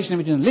 the relation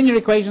between a linear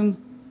equation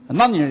and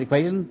nonlinear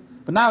equation,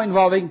 but now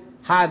involving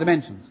higher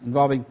dimensions,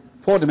 involving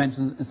 4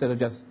 dimensions instead of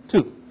just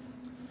 2.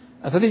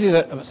 So this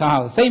is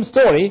somehow the same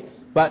story,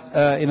 but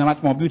in a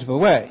much more beautiful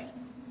way.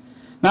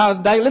 Now,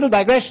 a little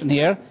digression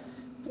here.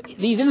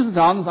 These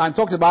instantons I'm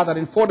talking about are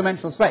in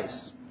 4-dimensional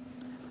space.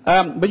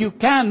 But you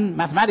can,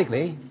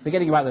 mathematically,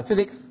 forgetting about the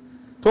physics,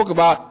 talk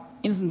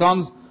about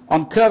instantons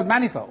on curved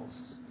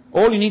manifolds.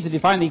 All you need to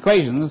define the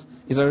equations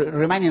is a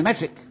Riemannian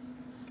metric.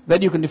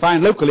 Then you can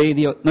define locally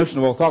the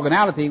notion of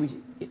orthogonality, which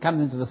it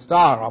comes into the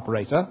star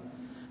operator.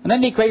 And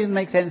then the equation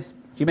makes sense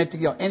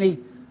geometrically on any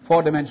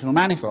 4-dimensional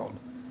manifold.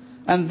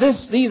 And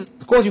these,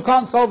 of course, you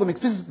can't solve them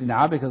explicitly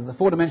now because the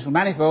 4-dimensional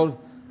manifold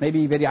may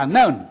be very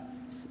unknown.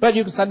 But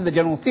you can study the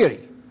general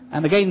theory.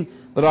 And again,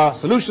 there are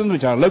solutions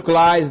which are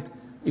localized.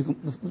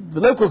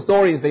 The local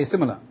story is very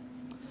similar.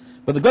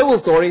 But the global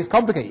story is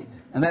complicated.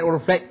 And that will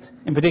reflect,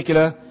 in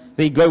particular,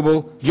 the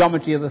global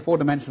geometry of the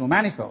 4-dimensional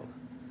manifold.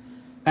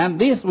 And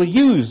these were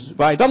used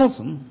by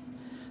Donaldson,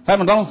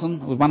 Simon Donaldson,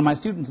 who was one of my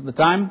students at the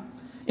time,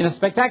 in a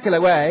spectacular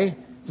way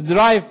to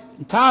derive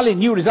entirely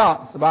new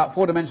results about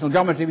 4-dimensional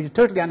geometry, which are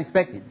totally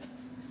unexpected.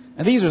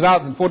 And these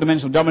results in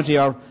 4-dimensional geometry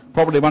are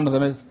probably one of the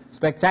most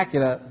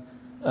spectacular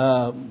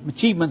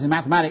achievements in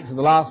mathematics of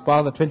the last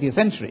part of the 20th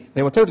century.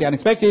 They were totally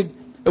unexpected,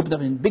 opened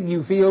up in a big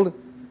new field,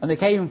 and they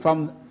came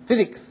from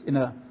physics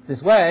in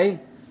this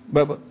way,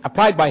 but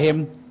applied by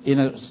him in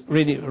a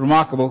really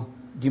remarkable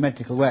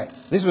geometrical way.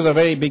 This was a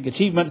very big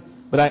achievement,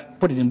 but I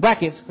put it in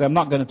brackets because I'm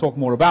not going to talk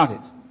more about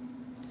it.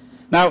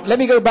 Now, let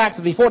me go back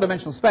to the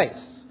four-dimensional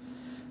space.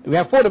 We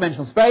have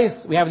four-dimensional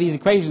space. We have these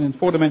equations in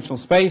four-dimensional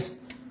space,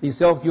 these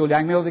self-dual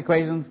Yang-Mills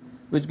equations,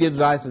 which gives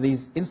rise to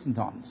these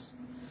instantons.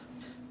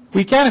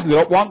 We can, if we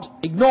want,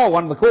 ignore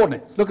one of the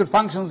coordinates. Look at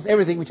functions,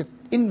 everything which are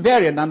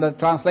invariant under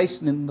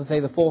translation in, let's say,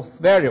 the fourth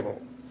variable.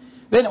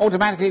 Then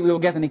automatically we will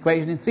get an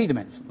equation in 3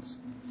 dimensions.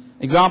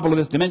 Example of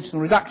this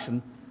dimensional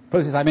reduction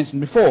process I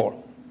mentioned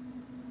before.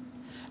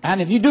 And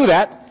if you do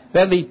that,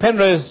 then the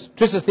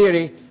Penrose-Twistor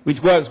theory,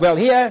 which works well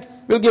here,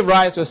 will give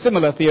rise to a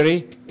similar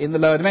theory in the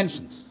lower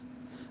dimensions.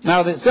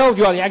 Now, the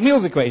self-dual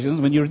Yang-Mills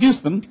equations, when you reduce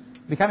them,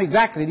 become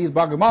exactly these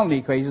Broglie-Molyneux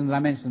equations that I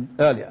mentioned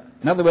earlier.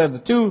 In other words, the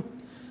two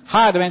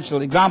higher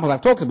dimensional examples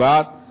I've talked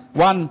about,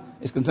 one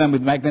is concerned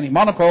with magnetic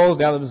monopoles,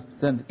 the other is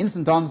concerned with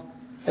instantons,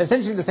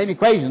 essentially the same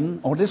equation,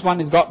 or this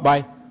one is got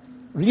by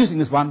reducing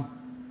this one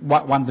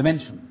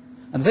dimension.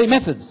 And the same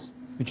methods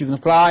which you can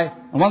apply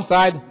on one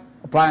side,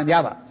 apply on the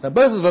other. So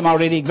both of them are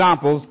really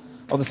examples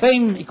of the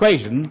same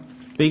equation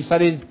being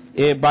studied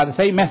by the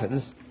same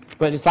methods,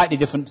 but in slightly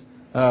different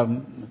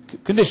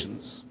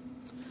conditions.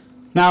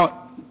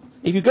 Now,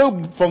 if you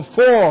go from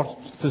 4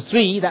 to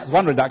 3, that's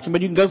one reduction,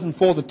 but you can go from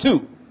 4 to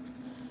 2.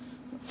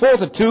 4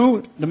 to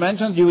 2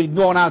 dimensions, you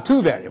ignore now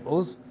 2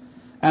 variables.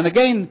 And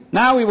again,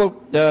 now we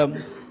will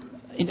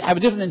have a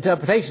different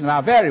interpretation of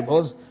our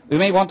variables. We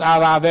may want to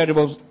have our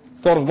variables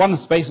thought of one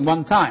space and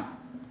one time.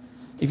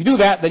 If you do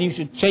that, then you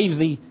should change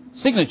the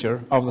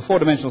signature of the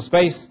 4-dimensional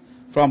space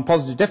from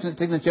positive definite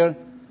signature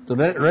to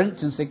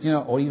Lorentzian signature,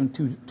 or even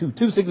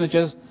two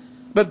signatures.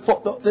 But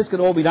this can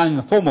all be done in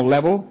a formal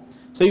level.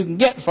 So you can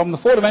get from the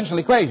 4-dimensional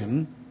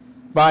equation,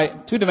 by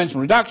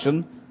 2-dimensional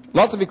reduction,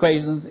 lots of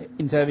equations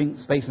involving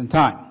space and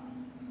time.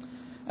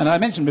 And I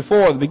mentioned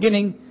before at the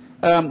beginning,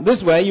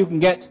 this way you can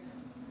get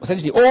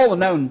essentially all the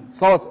known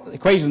solid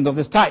equations of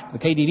this type, the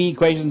KdV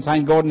equation,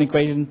 Sine-Gordon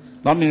equation,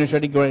 nonlinear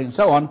Schrödinger equation, and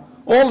so on.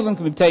 All of them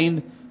can be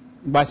obtained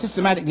by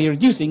systematically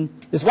reducing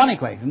this one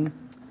equation,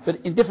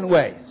 but in different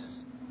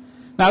ways.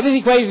 Now, this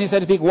equation is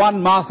said to be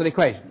one master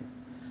equation.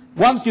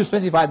 Once you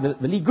specify the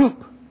Lie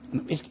group,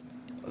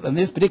 in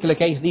this particular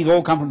case, these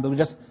all come from the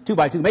just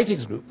 2x2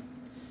 matrix group,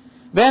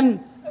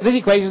 then this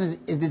equation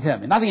is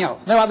determined. Nothing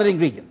else, no other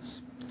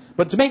ingredients.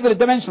 But to make the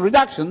dimensional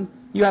reduction,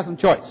 you have some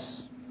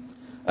choice.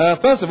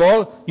 First of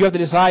all, you have to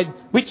decide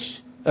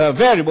which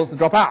variables to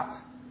drop out.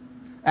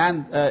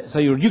 And so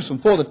you reduce from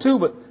 4 to 2,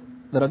 but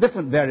there are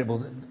different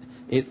variables.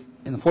 If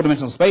in the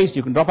 4-dimensional space,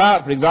 you can drop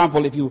out. For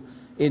example, if you,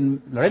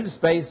 in Lorentz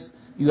space,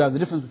 you have the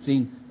difference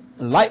between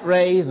light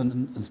rays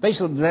and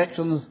spatial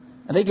directions,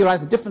 and they give rise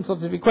to different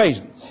sorts of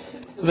equations.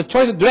 So the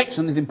choice of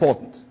direction is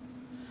important.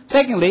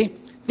 Secondly,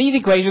 these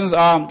equations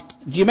are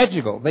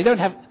geometrical. They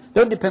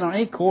don't depend on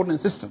any coordinate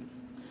system.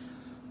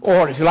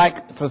 Or, if you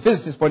like, from a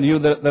physicist's point of view,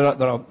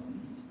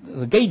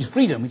 there's a gauge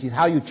freedom, which is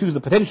how you choose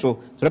the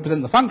potential to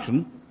represent the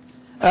function.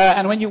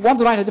 And when you want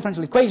to write a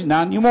differential equation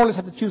down, you more or less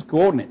have to choose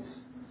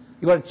coordinates.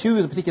 You've got to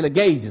choose a particular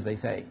gauge, as they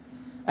say.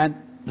 And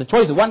the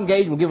choice of one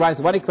gauge will give rise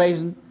to one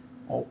equation,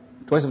 or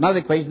the choice of another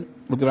equation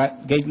will give rise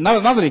to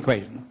another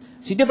equation.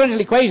 See, differential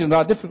equations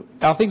are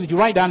things that you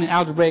write down in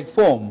algebraic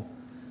form.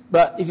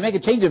 But if you make a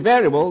change of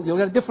variable, you'll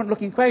get a different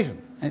looking equation.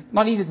 And it's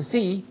not easy to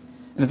see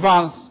in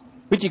advance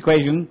which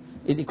equation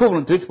is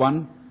equivalent to which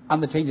one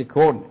under change of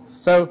coordinates.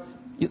 So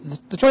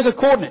the choice of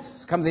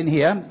coordinates comes in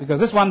here, because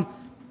this one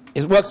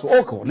works for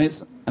all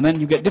coordinates, and then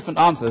you get different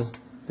answers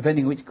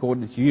depending on which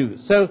coordinates you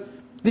use. So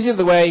this is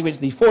the way in which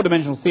the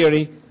 4-dimensional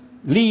theory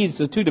leads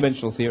to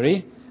 2-dimensional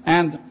theory.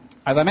 And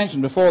as I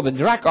mentioned before, the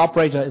Dirac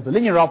operator is the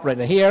linear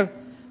operator here.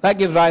 That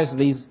gives rise to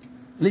these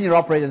linear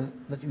operators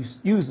that you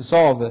use to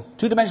solve the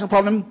 2-dimensional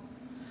problem.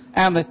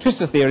 And the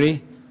Twistor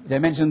theory, which I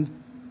mentioned,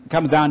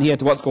 comes down here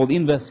to what's called the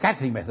inverse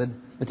scattering method.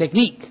 The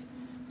technique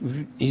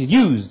is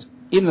used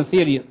in the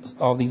theory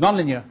of these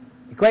nonlinear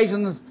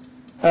equations,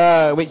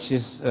 which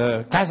is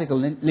classical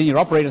linear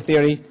operator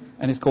theory,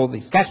 and is called the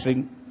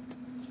scattering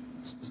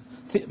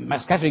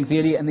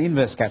theory and the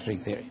inverse scattering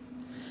theory.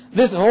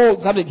 This whole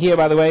subject here,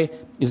 by the way,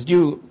 is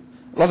due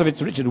a lot of it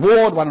to Richard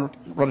Ward, one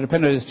of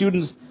Penrose's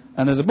students,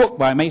 and there's a book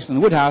by Mason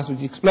and Woodhouse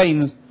which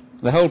explains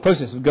the whole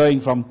process of going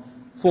from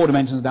 4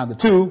 dimensions down to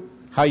 2,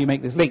 how you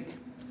make this link.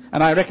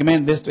 And I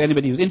recommend this to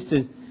anybody who's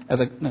interested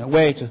as a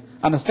way to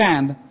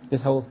understand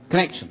this whole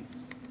connection.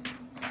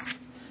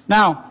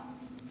 Now,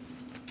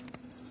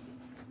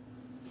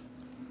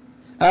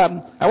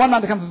 I want now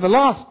to come to the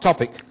last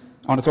topic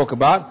I want to talk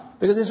about,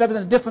 because this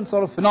represents a different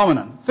sort of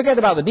phenomenon. Forget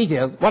about the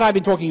details. What I've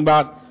been talking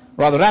about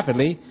rather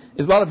rapidly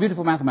is a lot of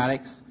beautiful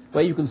mathematics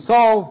where you can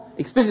solve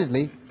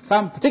explicitly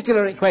some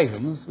particular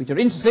equations which are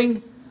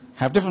interesting,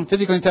 have different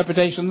physical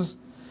interpretations,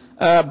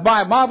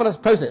 by a marvelous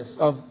process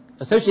of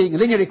associating a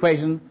linear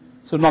equation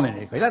to a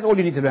nonlinear equation. That's all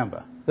you need to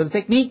remember. There's a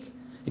technique,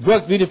 it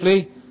works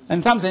beautifully, and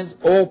in some sense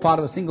all part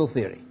of a single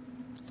theory.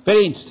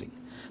 Very interesting.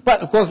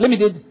 But, of course,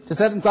 limited to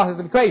certain classes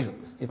of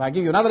equations. If I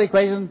give you another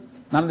equation,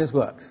 none of this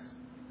works.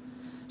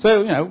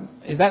 So,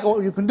 is that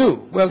all you can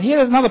do? Well, here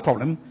is another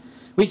problem,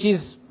 which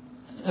is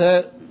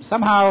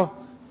somehow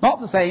not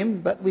the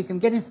same, but we can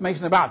get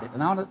information about it.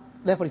 And I want to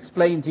therefore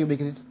explain to you,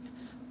 because it's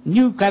a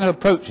new kind of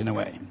approach in a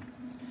way.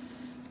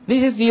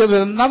 This deals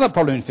with another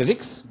problem in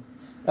physics,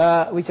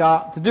 which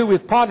are to do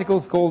with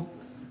particles called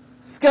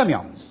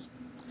skyrmions.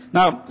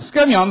 Now,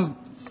 skyrmions,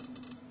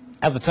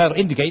 as the title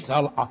indicates,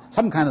 are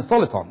some kind of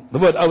soliton. The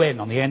word ON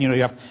on the end, you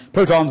have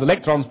protons,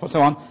 electrons,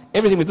 so on.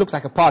 Everything which looks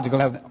like a particle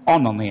has an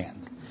on the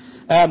end.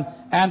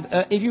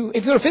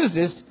 If you're a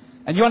physicist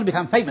and you want to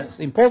become famous,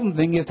 the important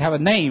thing is to have a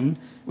name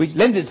which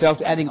lends itself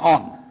to adding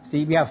on.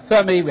 See, we have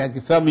Fermi, we have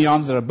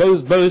fermions, there are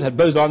Bose had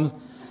bosons,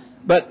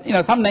 but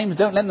some names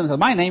don't lend themselves.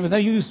 My name is no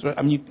use to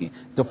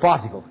a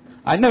particle.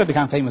 I'd never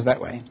become famous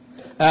that way.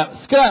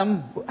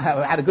 Skyrm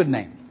had a good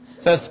name.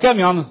 So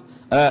skyrmions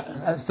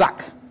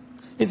stuck.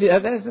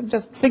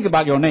 Just think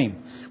about your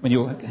name when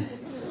you.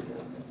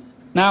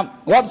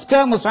 Now, what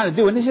Skyrm was trying to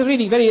do, and this is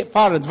really very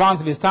far in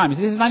advance of his time. This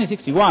is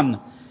 1961,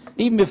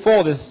 even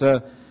before this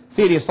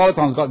theory of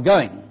solitons got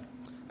going.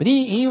 But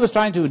he was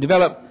trying to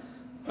develop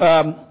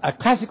a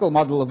classical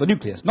model of the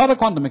nucleus, not a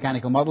quantum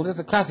mechanical model, just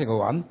a classical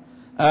one.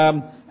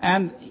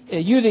 And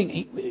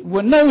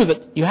one knows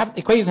that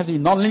equations have to be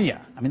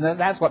nonlinear. I mean,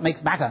 that's what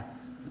makes matter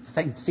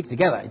stick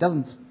together. It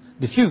doesn't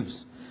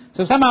diffuse.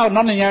 So somehow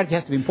nonlinearity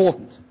has to be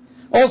important.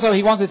 Also,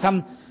 he wanted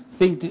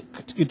something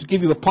to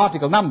give you a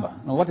particle number.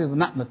 Now, what is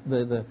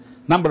the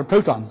number of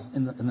protons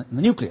in the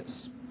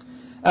nucleus?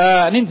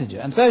 An integer.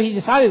 And so he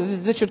decided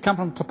that this should come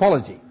from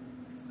topology.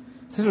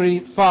 This is really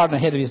far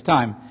ahead of his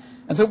time.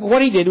 And so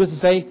what he did was to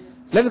say,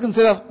 let us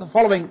consider the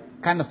following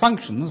kind of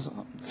functions,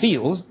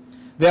 fields.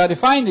 They are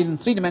defined in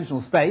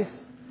three-dimensional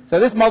space. So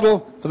this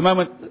model, for the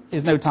moment,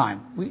 is no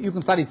time. You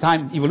can study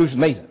time evolution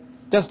later.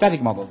 Just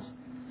static models.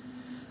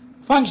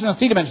 Function of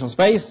three-dimensional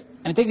space,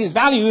 and it takes its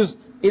values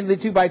in the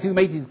 2 by 2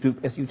 matrix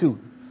group, SU2,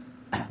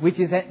 which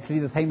is actually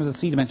the same as a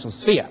three-dimensional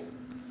sphere.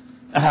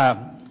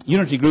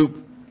 Unitary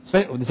group,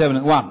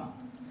 determinant 1.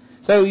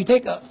 So you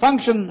take a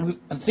function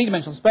of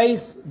three-dimensional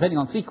space, depending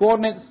on 3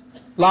 coordinates,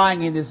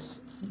 lying in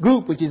this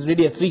group, which is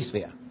really a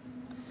 3-sphere.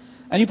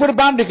 And you put a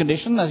boundary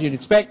condition, as you'd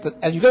expect, that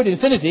as you go to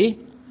infinity,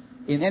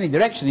 in any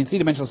direction in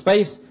three-dimensional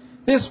space,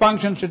 this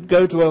function should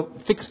go to a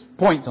fixed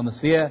point on the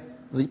sphere,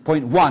 the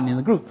point 1 in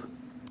the group,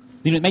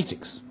 the unit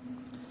matrix.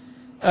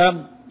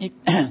 Now,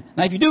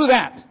 if you do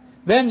that,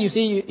 then you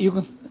see you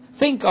can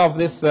think of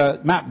this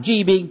map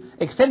G being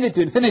extended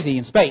to infinity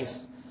in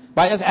space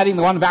by just adding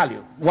the one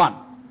value, 1.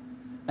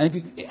 And if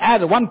you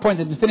add a 1 point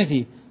at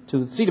infinity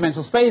to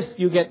three-dimensional space,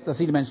 you get the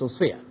three-dimensional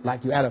sphere.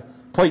 Like you add a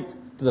point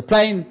to the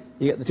plane,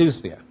 you get the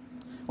 2-sphere.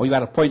 Or you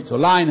add a point to a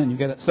line and you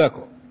get a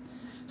circle.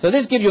 So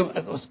this gives you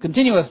a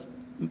continuous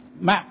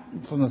map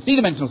from the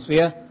three-dimensional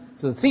sphere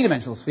to the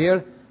three-dimensional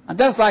sphere. And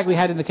just like we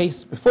had in the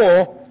case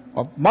before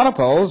of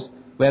monopoles,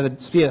 where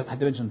the sphere had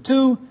dimension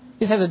 2,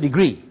 this has a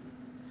degree.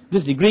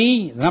 This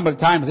degree, the number of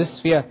times this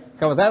sphere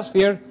covers that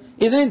sphere,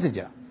 is an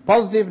integer,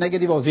 positive,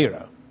 negative, or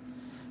 0.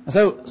 And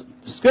so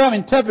Skyrm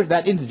interpreted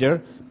that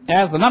integer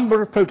as the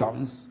number of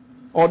protons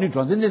or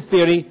neutrons. In this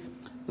theory,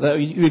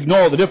 you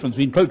ignore the difference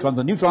between protons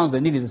and neutrons.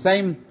 They're nearly the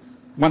same.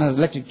 One has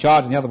electric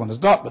charge and the other one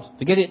does not, but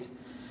forget it.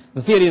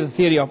 The theory is the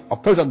theory of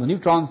protons and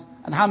neutrons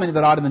and how many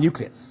there are in the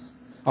nucleus.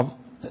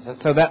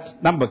 So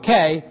that number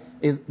k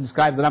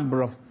describes the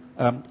number of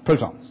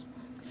protons.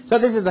 So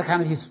this is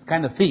his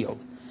kind of field.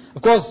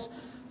 Of course,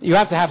 you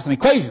have to have some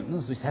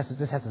equations which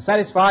this has to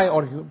satisfy,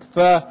 or if you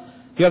prefer,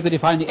 you have to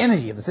define the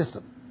energy of the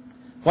system.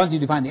 Once you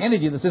define the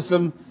energy of the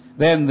system,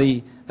 then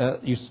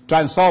you try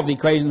and solve the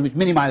equations which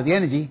minimize the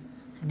energy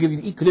to give you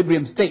the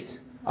equilibrium state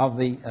of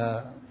the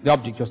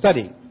object you're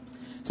studying.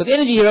 So the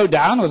energy he wrote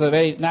down was a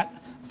very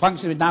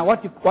function. Now,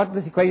 what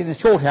this equation is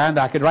shorthand,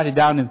 I could write it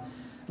down in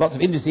lots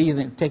of indices,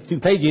 and it would take 2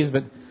 pages,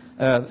 but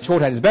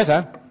shorthand is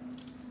better.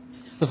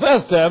 The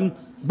first term,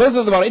 both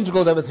of them are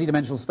integrals over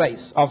three-dimensional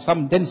space of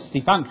some density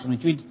function.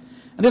 And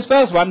this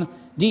first one,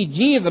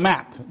 dg is the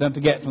map, don't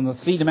forget, from the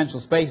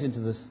three-dimensional space into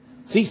this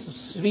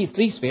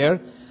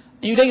three-sphere.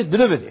 You take its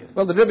derivative.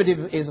 Well, the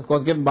derivative is, of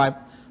course, given by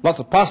lots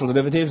of partial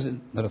derivatives.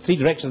 There are 3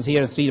 directions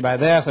here and 3 by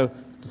there, so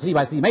it's a 3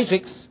 by 3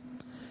 matrix.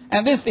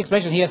 And this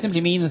expression here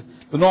simply means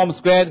the norm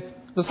squared,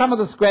 the sum of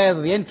the squares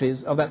of the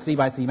entries of that 3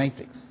 by 3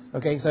 matrix.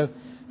 Okay, so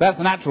that's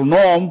the natural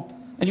norm,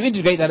 and you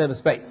integrate that over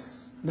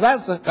space.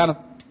 That's a kind of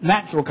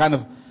natural kind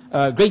of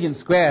gradient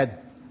squared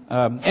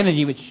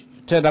energy which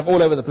turned up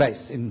all over the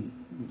place in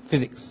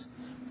physics.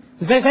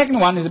 The second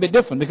one is a bit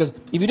different, because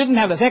if you didn't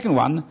have the second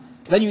one,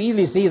 then you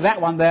easily see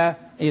that one there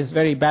is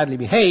very badly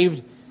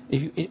behaved.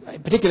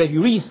 Particularly if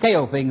you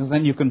rescale things,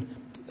 then you can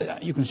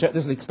show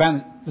this will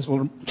expand, this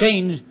will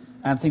change,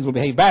 and things will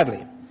behave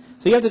badly.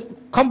 So you have to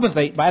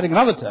compensate by adding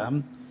another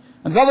term,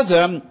 and the other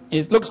term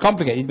looks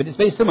complicated, but it's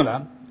very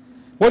similar.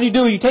 What you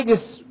do, you take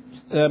this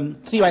 3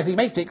 by 3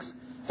 matrix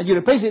and you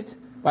replace it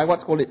by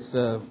what's called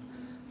the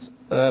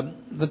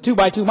 2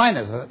 by 2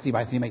 minus of that 3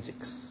 by 3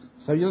 matrix.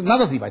 So you have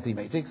another 3 by 3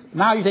 matrix.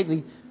 Now you take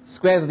the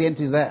squares of the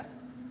entries there.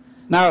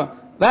 Now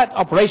that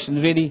operation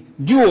is really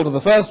dual to the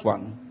first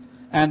one,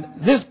 and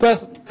this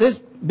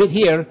bit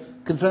here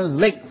concerns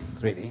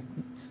length really.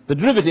 The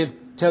derivative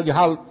tells you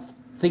how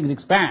things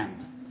expand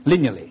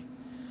linearly.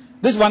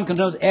 This one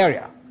controls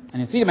area,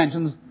 and in 3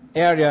 dimensions,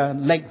 area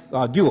and length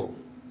are dual.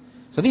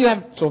 So these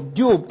have sort of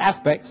dual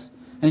aspects,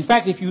 and in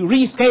fact, if you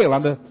rescale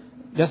under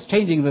just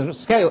changing the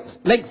scale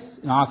length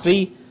in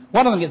R3,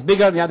 one of them gets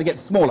bigger and the other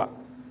gets smaller.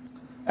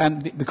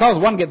 And because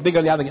one gets bigger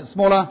and the other gets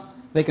smaller,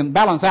 they can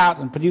balance out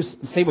and produce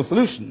a stable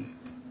solution.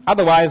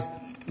 Otherwise,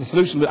 the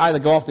solution will either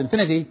go off to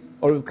infinity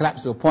or it will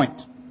collapse to a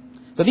point.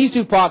 So these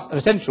two parts are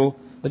essential,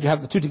 that you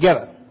have the two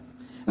together.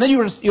 And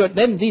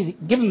then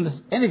given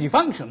this energy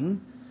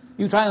function,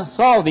 you try to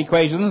solve the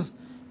equations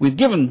with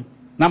given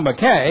number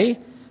k,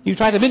 you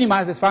try to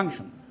minimize this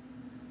function.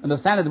 And the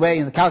standard way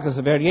in the calculus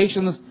of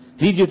variations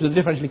leads you to the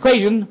differential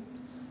equation,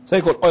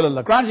 so-called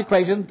Euler-Lagrange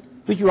equation,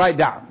 which you write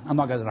down. I'm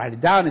not going to write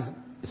it down.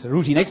 It's a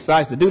routine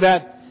exercise to do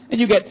that. And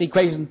you get the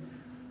equation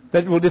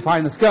that will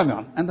define the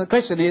skyrmion. And the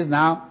question is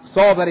now,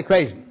 solve that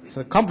equation. It's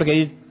a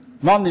complicated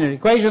nonlinear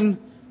equation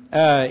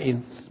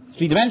in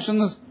 3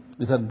 dimensions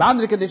with certain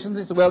boundary conditions.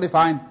 It's a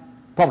well-defined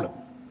problem.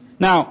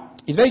 Now,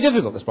 it's very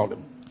difficult, this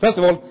problem. First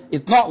of all,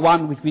 it's not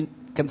one which we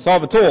can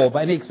solve at all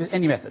by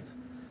any method.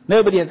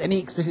 Nobody has any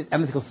explicit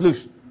analytical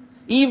solution.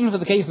 Even for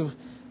the case of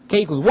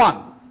k equals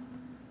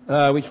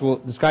 1, which will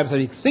describe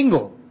a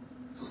single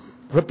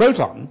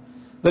proton,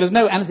 there is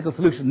no analytical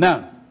solution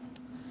known.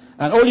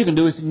 And all you can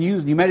do is to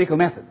use numerical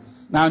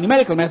methods. Now,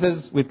 numerical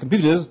methods with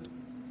computers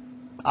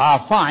are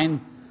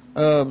fine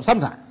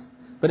sometimes.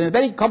 But in a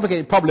very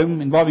complicated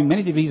problem involving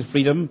many degrees of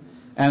freedom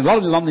and a lot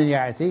of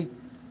nonlinearity,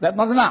 that's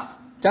not enough.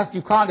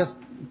 You can't just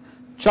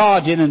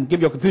charge in and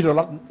give your computer a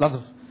lot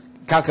of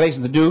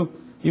calculations to do.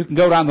 You can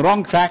go around the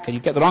wrong track and you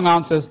get the wrong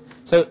answers.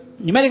 So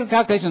numerical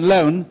calculation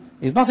alone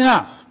is not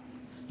enough.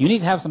 You need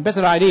to have some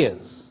better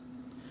ideas.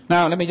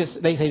 Now, let me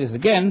say this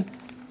again.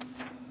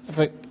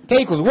 For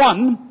k equals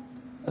 1,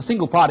 a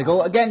single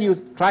particle, again you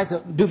try to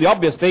do the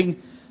obvious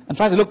thing and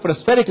try to look for a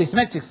spherically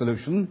symmetric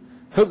solution,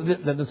 hope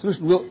that the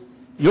solution you're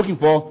looking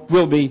for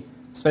will be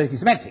spherically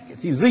symmetric. It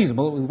seems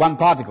reasonable with one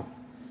particle.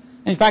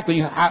 In fact, when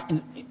you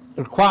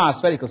require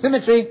spherical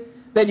symmetry,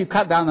 then you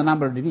cut down the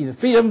number of degrees of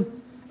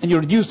freedom and you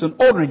reduce to an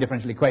ordinary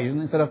differential equation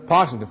instead of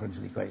partial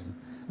differential equation.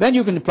 Then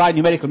you can apply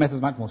numerical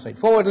methods much more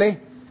straightforwardly,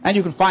 and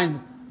you can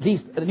find at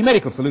least a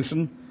numerical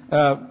solution,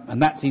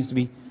 and that seems to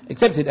be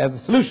accepted as the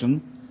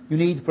solution you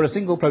need for a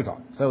single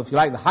proton. So if you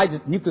like,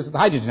 the nucleus of the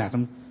hydrogen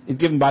atom is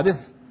given by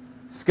this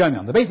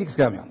skyrmion, the basic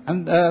skyrmion,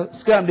 and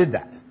Skyrm did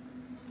that.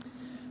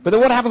 But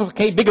then what happens with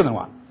k bigger than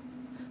 1?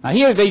 Now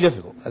here it's very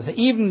difficult. As I say,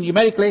 even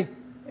numerically,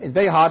 it's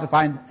very hard to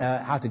find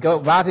how to go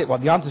about it,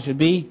 what the answer should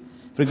be.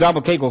 For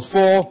example, k equals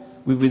 4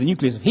 with the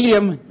nucleus of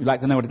helium. You'd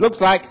like to know what it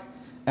looks like.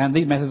 And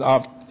these methods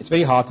it's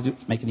very hard to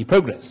make any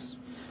progress.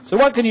 So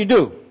what can you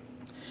do?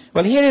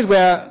 Well, here is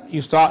where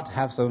you start to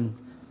have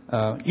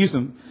use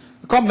a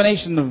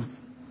combination of,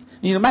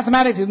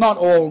 mathematics is not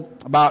all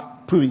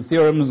about proving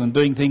theorems and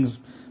doing things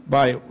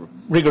by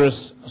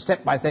rigorous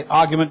step-by-step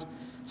argument.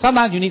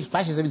 Sometimes you need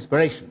flashes of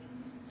inspiration.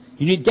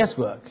 You need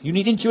guesswork. You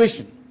need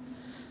intuition.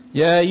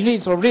 You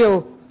need sort of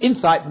real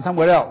insight from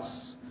somewhere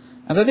else.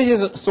 And so this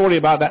is a story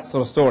about that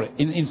sort of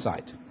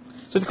insight.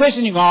 So the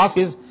question you can ask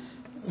is,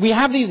 we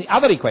have these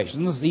other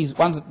equations, these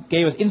ones that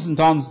gave us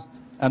instantons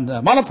and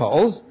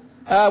monopoles,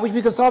 which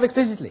we can solve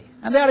explicitly.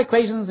 And they are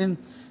equations in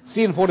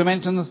 3 and 4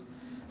 dimensions,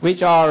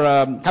 which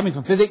are coming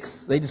from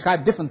physics. They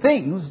describe different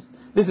things.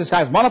 This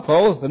describes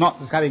monopoles. They're not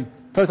describing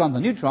protons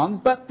and neutrons,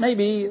 but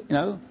maybe,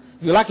 if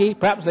you're lucky,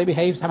 perhaps they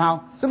behave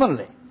somehow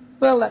similarly.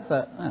 Well, that's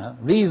a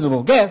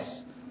reasonable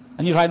guess,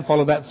 and you try and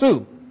follow that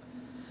through.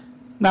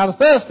 Now, the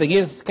first thing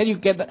is,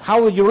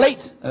 how would you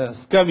relate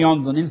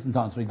skyrmions and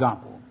instantons, for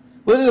example?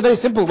 Well, there's a very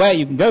simple way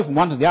you can go from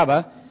one to the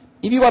other.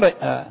 If you've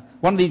got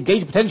one of these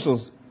gauge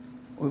potentials,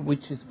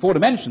 which is 4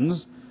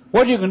 dimensions,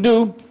 what you can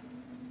do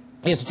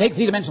is to take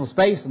 3-dimensional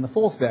space and the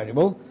 4th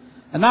variable,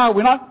 and now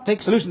we're not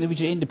take solutions which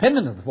are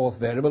independent of the 4th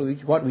variable, which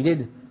is what we did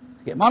to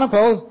get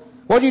monopoles.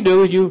 What you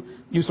do is you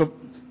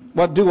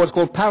do what's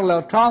called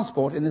parallel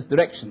transport in this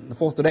direction, the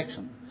 4th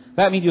direction.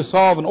 That means you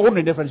solve an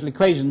ordinary differential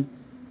equation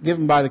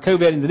given by the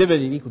covariant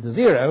derivative equal to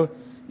 0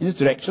 in this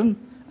direction,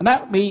 and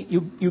that means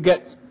you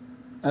get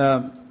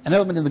an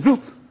element in the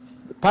group.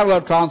 The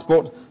parallel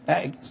transport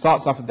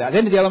starts off with the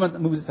identity element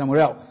and moves it somewhere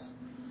else.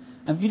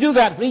 And if you do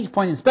that for each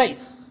point in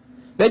space,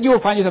 then you will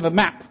find yourself a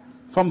map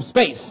from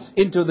space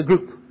into the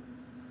group.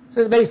 So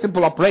it's a very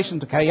simple operation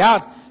to carry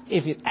out.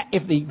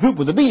 If the group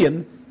was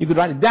abelian, you could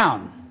write it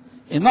down.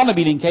 In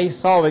non-abelian case,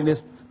 solving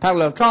this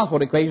parallel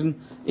transport equation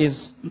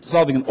is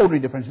solving an ordinary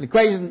differential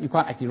equation. You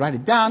can't actually write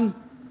it down,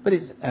 but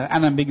it's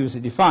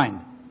unambiguously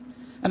defined.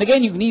 And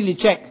again, you can easily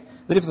check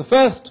that if the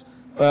first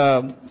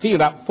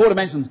field out 4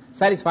 dimensions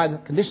satisfy the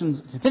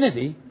conditions to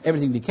infinity,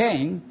 everything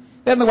decaying,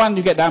 then the one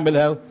you get down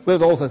below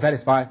will also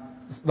satisfy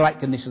the right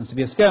conditions to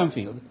be a Skyrm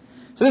field.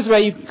 So this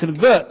way you can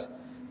convert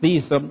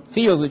these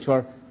fields, which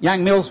are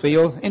Yang-Mills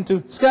fields,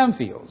 into Skyrm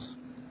fields.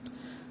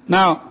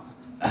 Now,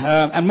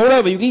 and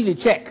moreover, you can easily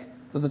check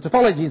that the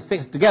topology is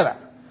fixed together,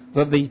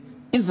 that the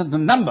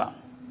instanton number,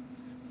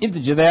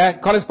 integer there,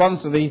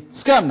 corresponds to the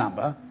Skyrm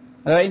number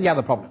in the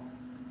other problem.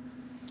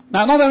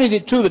 Now, not only is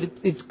it true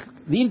that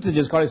the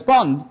integers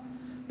correspond,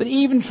 but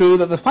even true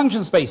that the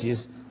function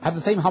spaces have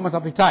the same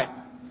homotopy type.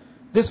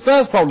 This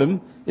first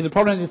problem is a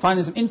problem defined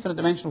as an infinite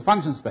dimensional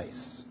function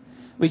space,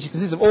 which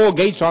consists of all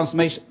gauge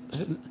transformation,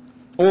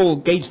 all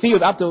gauge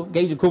fields up to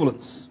gauge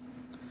equivalence.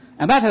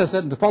 And that has a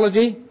certain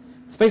topology.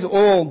 The space of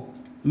all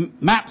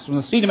maps from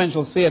the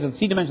three-dimensional sphere to the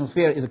three-dimensional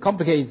sphere is a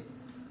complicated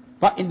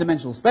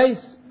n-dimensional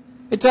space.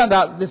 It turned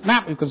out this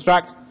map we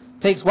construct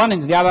takes one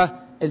into the other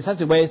in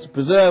such a way as to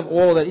preserve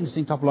all their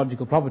interesting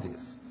topological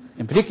properties.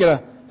 In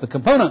particular, the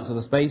components of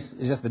the space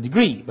is just the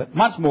degree, but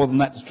much more than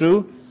that is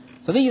true.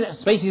 So these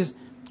spaces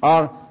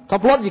are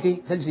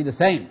topologically essentially the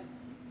same.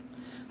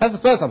 That's the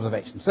first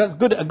observation. So that's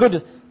a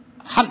good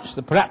hunch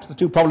that perhaps the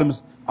two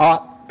problems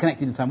are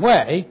connected in some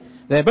way.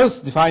 They're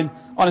both defined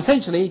on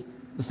essentially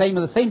the same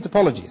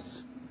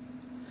topologies.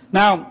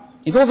 Now,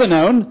 it's also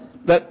known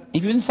that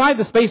if you're inside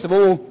the space of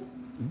all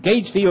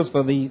gauge fields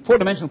for the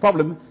four-dimensional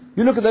problem,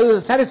 you look at those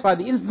that satisfy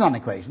the instanton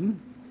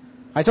equation.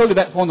 I told you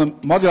that for the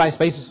moduli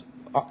space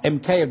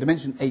mk of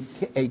dimension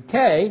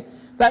 8k,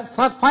 that's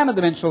a finite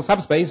dimensional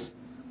subspace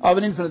of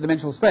an infinite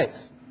dimensional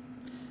space.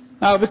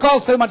 Now,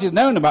 because so much is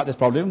known about this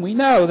problem, we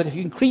know that if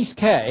you increase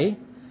k,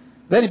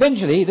 then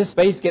eventually this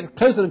space gets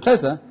closer and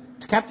closer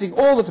to capturing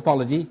all the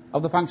topology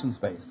of the function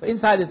space. So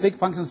inside this big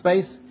function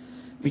space,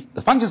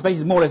 the function space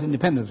is more or less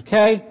independent of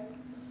k.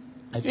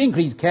 As you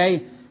increase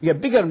k, you get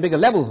bigger and bigger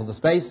levels of the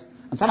space,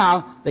 and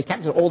somehow they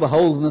capture all the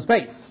holes in the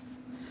space.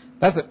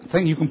 That's a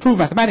thing you can prove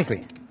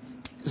mathematically.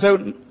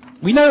 So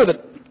we know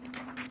that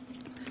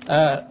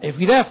if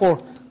we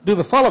therefore do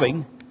the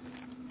following,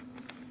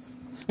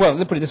 well,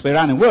 let's put it this way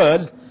around in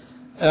words,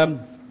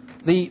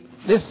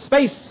 this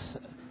space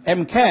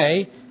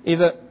mk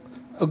is a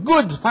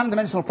good finite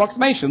dimensional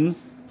approximation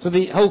to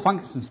the whole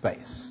function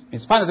space.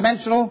 It's finite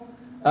dimensional,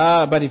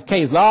 but if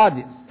k is large,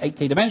 it's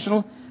 8k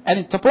dimensional, and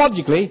it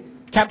topologically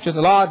captures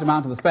a large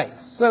amount of the space.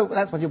 So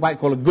that's what you might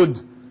call a good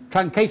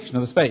truncation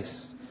of the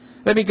space.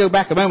 Let me go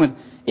back a moment.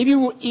 If you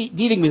were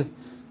dealing with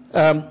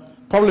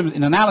problems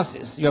in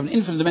analysis, you have an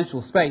infinite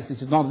dimensional space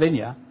which is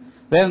non-linear,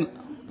 then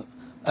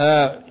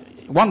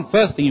one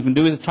first thing you can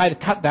do is try to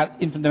cut that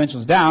infinite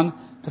dimensions down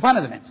to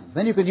finite dimensions.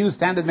 Then you can use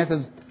standard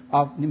methods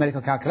of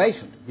numerical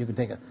calculation. You can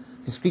take a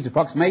discrete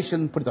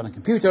approximation, put it on a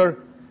computer,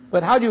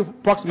 but how do you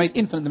approximate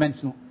infinite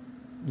dimensional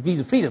degrees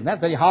of freedom? That's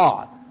very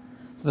hard.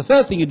 So the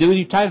first thing you do is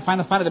you try to find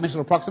a finite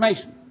dimensional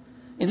approximation.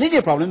 In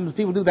linear problems,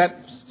 people do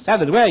that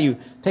standard way. You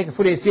take a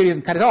Fourier series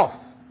and cut it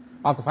off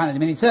after finding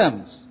many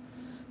terms.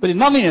 But in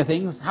nonlinear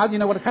things, how do you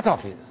know what a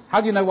cutoff is? How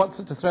do you know what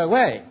to throw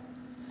away?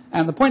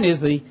 And the point is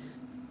the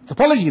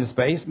topology of the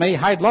space may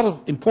hide a lot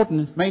of important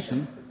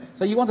information,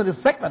 so you want to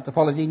reflect that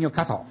topology in your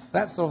cutoff.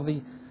 That's sort of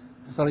the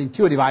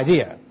intuitive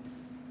idea.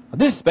 But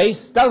this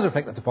space does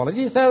reflect the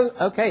topology, so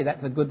okay,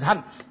 that's a good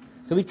hunch.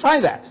 So we try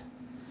that.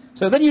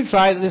 So then you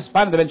try this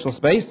finite dimensional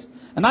space,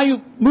 and now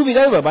you move it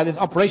over by this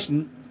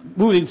operation,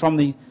 moving from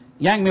the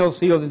Yang-Mills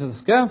fields into the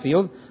Skirm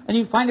fields, and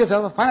you find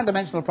yourself a finite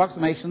dimensional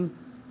approximation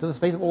to the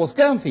space of all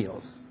Skirm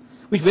fields,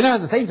 which we know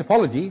have the same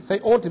topology, so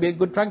it ought to be a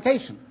good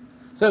truncation.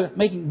 So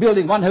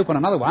building one hope on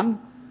another one,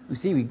 we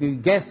see, we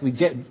guess, we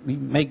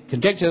make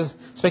conjectures,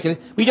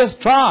 speculate. We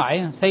just try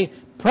and say,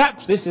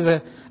 perhaps this is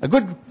a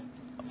good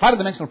finite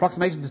dimensional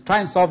approximation to try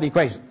and solve the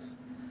equations.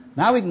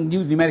 Now we can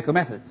use numerical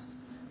methods.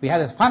 We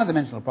have this finite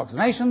dimensional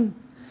approximation.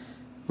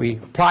 We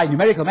apply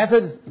numerical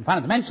methods in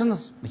finite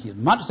dimensions, which is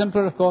much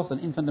simpler, of course, than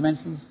infinite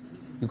dimensions.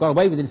 You've got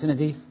away with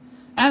infinities.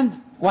 And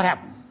what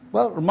happens?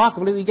 Well,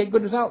 remarkably, we get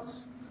good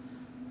results.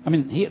 I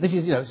mean, this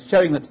is,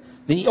 showing that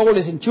all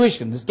this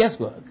intuition, this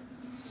guesswork,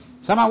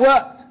 somehow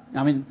worked.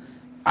 I mean,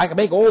 I can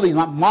make all these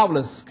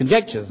marvelous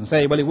conjectures and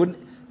say, well,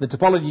 the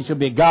topology should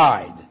be a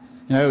guide.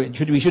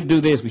 We should do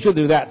this, we should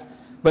do that.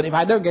 But if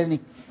I don't get any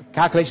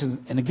calculations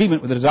in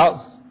agreement with the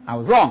results, I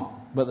was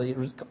wrong. But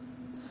the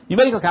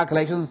numerical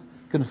calculations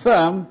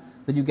confirm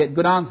that you get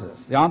good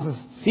answers. The answers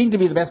seem to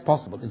be the best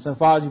possible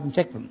insofar as you can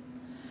check them.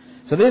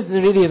 So this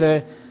really is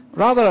a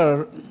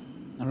rather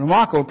a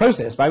remarkable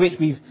process by which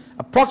we've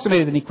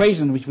approximated an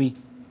equation which we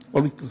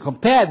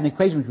compared an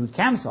equation which we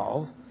can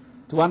solve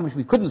to one which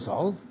we couldn't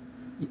solve.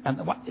 And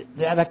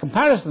that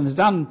comparison is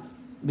done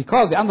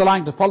because the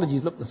underlying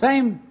topologies look the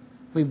same.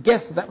 We've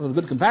guessed that was a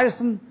good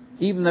comparison,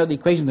 even though the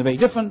equations are very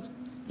different,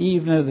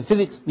 even though the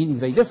physics meaning is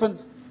very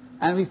different.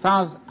 And we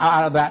found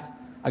out of that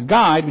a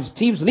guide which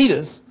seems to lead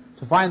us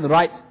to find the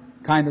right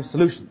kind of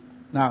solution.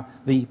 Now,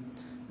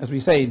 as we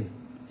say in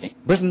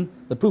Britain,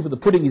 the proof of the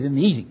pudding is in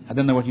the eating. I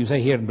don't know what you say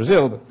here in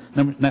Brazil, but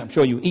I'm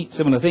sure you eat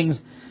similar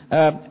things.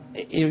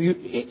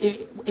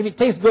 If it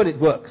tastes good, it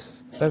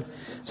works. So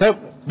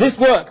this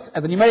works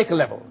at the numerical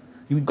level.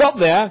 You got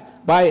there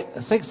by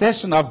a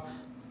succession of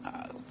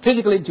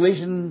physical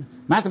intuition,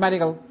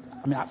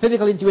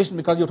 physical intuition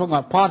because you're talking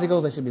about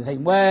particles, they should be the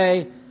same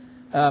way,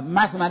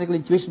 mathematical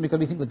intuition because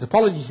we think the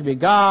topology should be a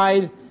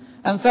guide,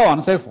 and so on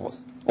and so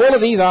forth. All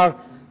of these are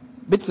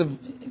bits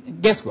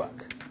of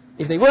guesswork.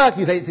 If they work,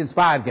 you say it's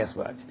inspired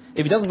guesswork.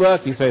 If it doesn't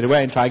work, you throw it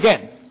away and try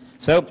again.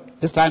 So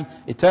this time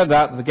it turns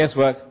out that the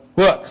guesswork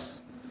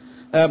works.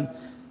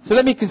 So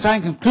let me try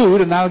and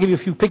conclude, and I'll give you a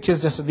few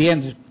pictures just at the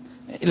end to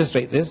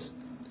illustrate this.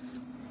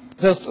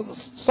 So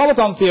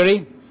soliton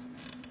theory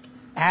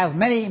has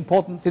many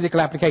important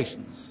physical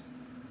applications.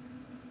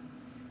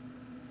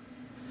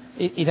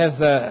 It has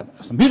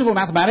some beautiful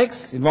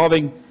mathematics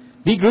involving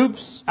D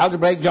groups,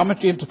 algebraic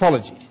geometry, and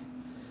topology.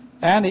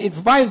 And it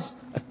provides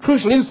a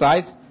crucial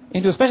insight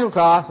into a special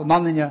class of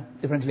nonlinear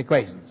differential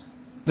equations.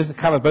 This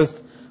covers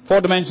both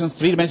 4 dimensions,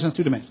 3 dimensions,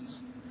 2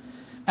 dimensions.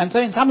 And so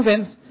in some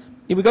sense,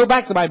 if we go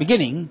back to my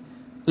beginning,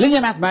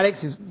 linear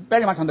mathematics is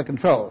very much under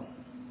control.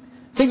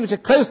 Things which are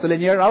close to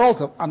linear are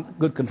also under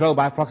good control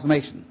by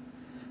approximation.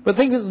 But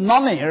things that are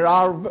nonlinear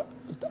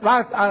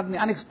are an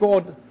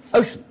unexplored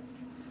ocean.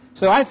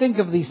 So I think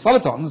of these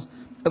solitons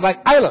as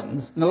like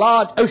islands in a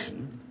large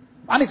ocean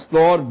of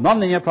unexplored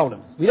nonlinear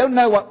problems. We don't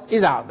know what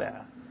is out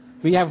there.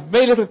 We have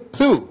very little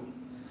clue.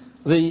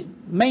 The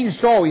main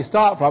shore we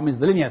start from is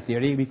the linear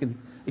theory. We can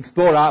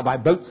explore out by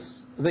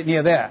boats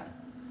near there.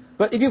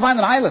 But if you find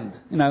an island,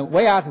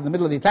 way out in the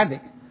middle of the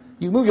Atlantic,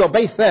 you move your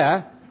base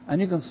there, and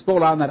you can explore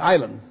around that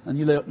island, and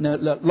you know a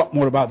lot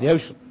more about the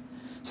ocean.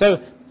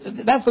 So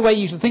that's the way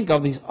you should think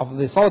of the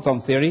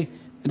soliton theory.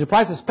 It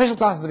applies to special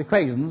classes of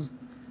equations,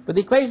 but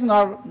the equations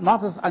are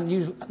not as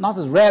unusual, not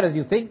as rare as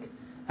you think,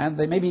 and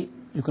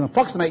you can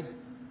approximate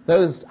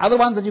those other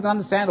ones that you can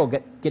understand or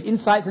get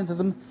insights into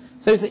them.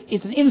 So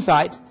it's an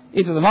insight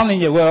into the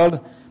nonlinear world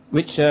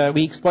which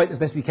we exploit as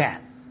best we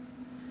can.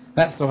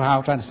 That's sort of how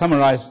I'm trying to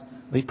summarize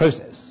the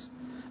process.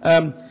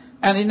 And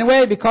in a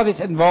way, because it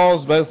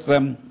involves both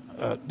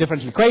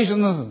differential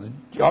equations,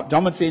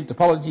 geometry,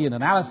 topology, and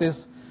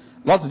analysis,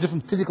 lots of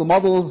different physical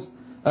models,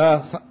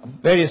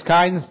 various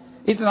kinds,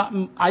 it's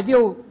an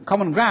ideal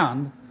common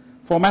ground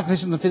for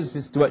mathematicians and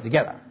physicists to work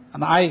together.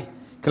 And I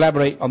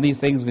collaborate on these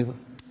things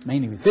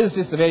mainly with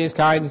physicists of various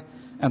kinds,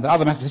 and the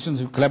other mathematicians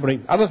who collaborate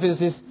with other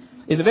physicists.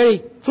 It's a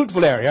very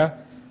fruitful area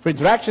for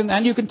interaction,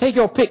 and you can take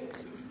your pick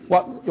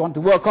what you want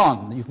to work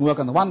on. You can work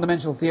on the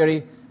one-dimensional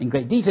theory in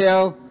great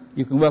detail.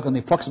 You can work on the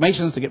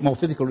approximations to get more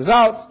physical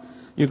results.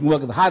 You can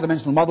work on the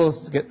high-dimensional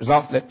models to get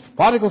results like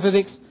particle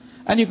physics.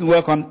 And you can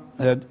work on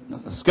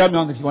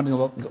skyrmions if you want to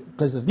go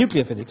closer to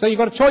nuclear physics. So you've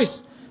got a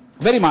choice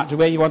very much of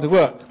where you want to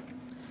work.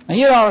 Now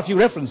here are a few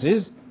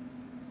references.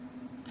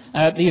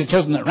 These are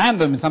chosen at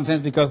random in some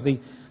sense because the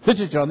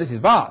literature on this is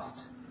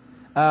vast.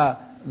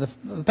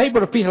 The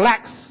paper of Peter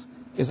Lax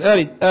is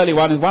early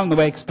one, is one the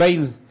way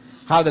explains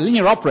how the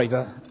linear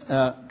operator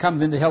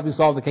comes in to help you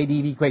solve the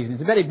KdV equation.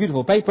 It's a very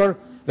beautiful paper,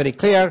 very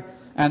clear,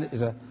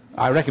 and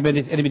I recommend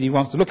it to anybody who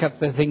wants to look at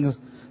the things.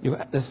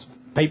 This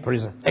paper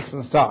is an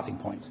excellent starting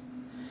point.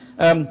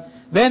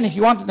 Then if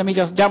you want, let me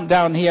just jump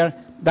down here,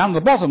 down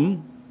the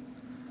bottom,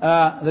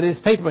 there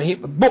is a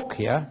book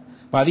here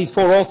by these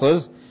 4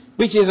 authors,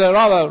 which is a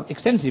rather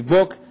extensive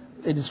book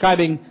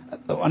describing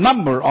a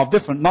number of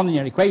different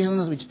nonlinear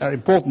equations which are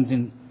important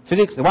in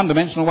physics, the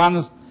one-dimensional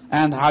ones,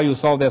 and how you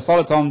solve their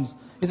solitons.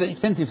 It's an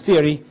extensive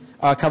theory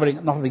covering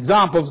a lot of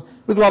examples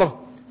with a lot of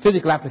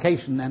physical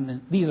application,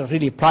 and these are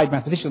really applied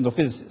mathematicians or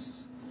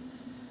physicists.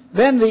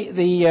 Then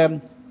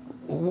the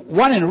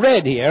one in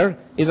red here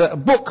is a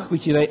book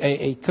which is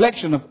a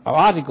collection of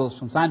articles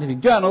from scientific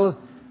journals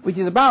which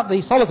is about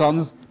the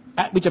solitons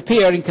which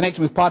appear in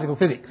connection with particle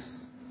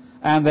physics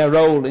and their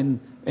role in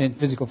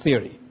physical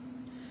theory.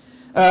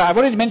 I've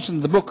already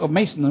mentioned the book of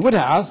Mason and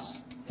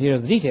Woodhouse, here are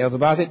the details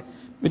about it,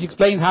 which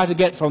explains how to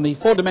get from the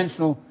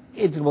 4-dimensional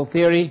integral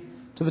theory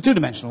to the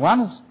 2-dimensional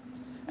ones.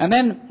 And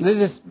then there's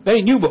this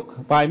very new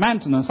book by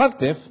Manton and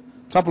Sutcliffe,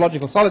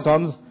 Topological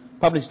Solitons,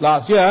 published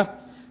last year,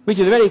 which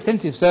is a very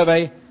extensive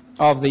survey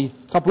of the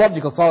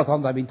topological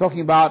solitons I've been talking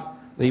about,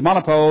 the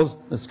monopoles,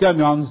 the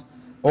skyrmions,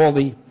 all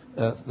the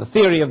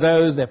theory of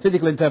those, their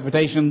physical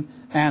interpretation,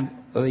 and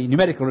the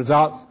numerical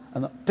results,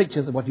 and the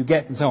pictures of what you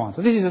get, and so on.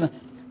 So this is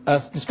a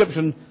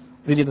description,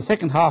 really, of the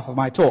second half of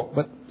my talk.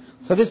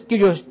 So this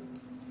gives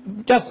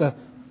you just a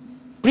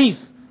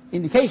brief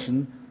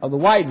indication of the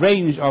wide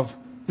range of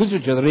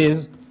literature there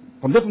is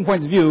from different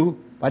points of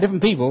view by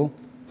different people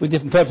with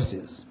different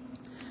purposes.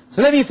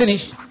 So let me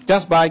finish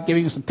just by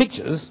giving you some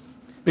pictures,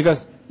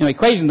 because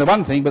equations are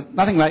one thing, but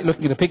nothing like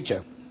looking at a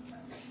picture.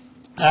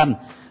 And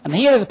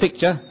here is a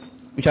picture,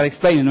 which I'll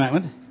explain in a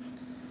moment.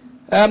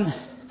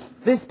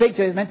 This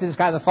picture is meant to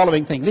describe the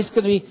following thing. This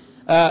could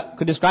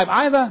describe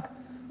either,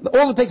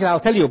 all the pictures I'll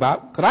tell you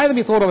about, could either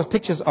be thought of as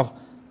pictures of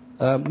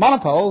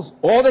monopoles,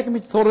 or they can be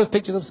thought of as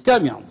pictures of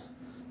skyrmions,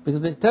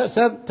 because it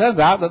turns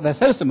out that they're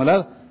so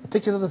similar, the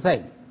pictures are the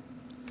same.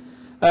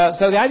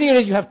 So the idea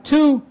is you have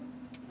 2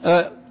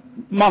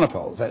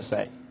 monopoles, let's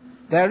say.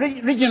 They're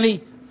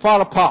originally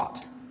far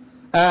apart,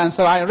 and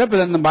so I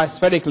represent them by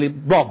spherical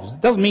blobs.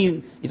 It doesn't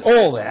mean it's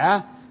all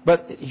there,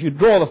 but if you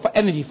draw the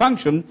energy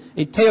function,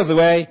 it tails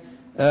away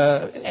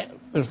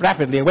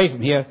rapidly away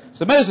from here.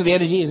 So most of the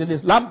energy is in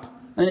this lump,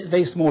 and it's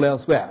very small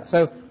elsewhere.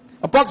 So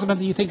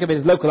approximately you think of it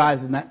as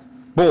localized in that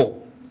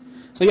ball.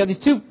 So you have these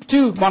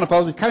two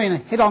monopoles which come in a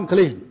head-on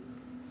collision.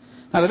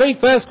 Now the very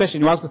first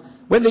question you ask,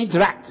 when they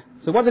interact,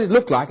 so what does it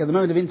look like at the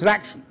moment of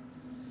interaction?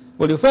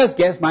 Well, your first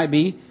guess might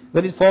be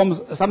that it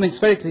forms something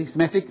spherically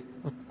symmetric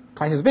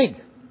twice as big.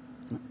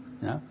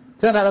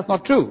 Turned out that's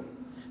not true.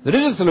 There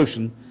is a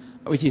solution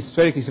which is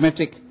spherically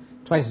symmetric,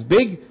 twice as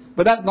big,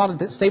 but that's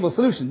not a stable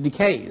solution. It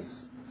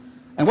decays.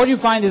 And what you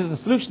find is that the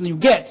solution you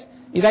get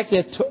is actually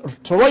a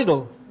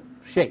toroidal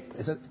shape.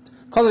 It's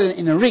colored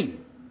in a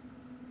ring.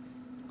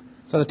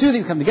 So the two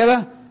things come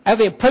together. As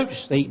they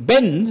approach, they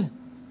bend.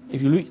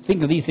 If you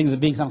think of these things as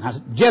being some kind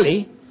of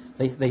jelly,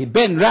 they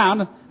bend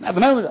round. And at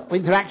the moment of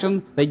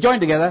interaction, they join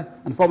together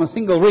and form a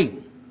single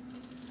ring.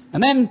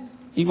 And then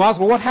you can ask,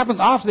 well, what happens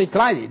after they've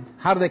collided?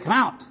 How do they come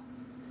out?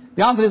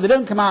 The answer is they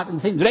don't come out in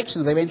the same direction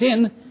as they went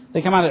in.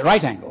 They come out at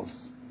right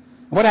angles.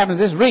 And what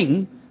happens is this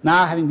ring,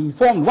 now having been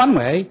formed one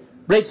way,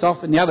 breaks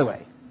off in the other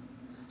way.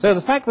 So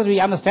the fact that we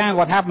understand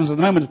what happens at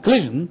the moment of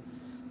collision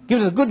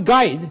gives us a good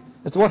guide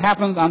as to what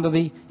happens under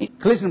the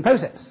collision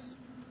process.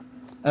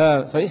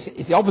 So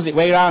it's the opposite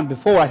way around.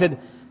 Before I said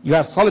you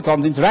have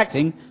solitons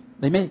interacting,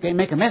 they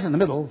make a mess in the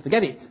middle,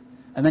 forget it,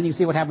 and then you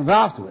see what happens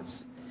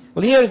afterwards.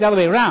 Well, here it's the other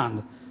way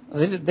around.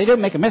 They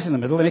don't make a mess in the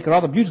middle, they make a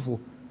rather beautiful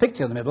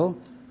picture in the middle.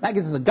 That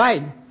gives us a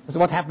guide as to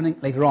what's happening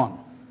later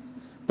on.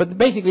 But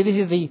basically this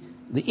is the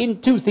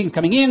two things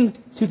coming in,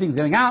 two things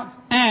going out,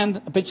 and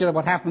a picture of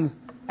what happens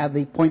at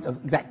the point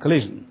of exact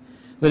collision.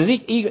 There is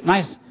a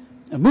nice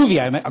movie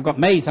I got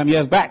made some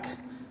years back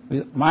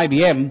from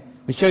IBM,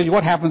 which shows you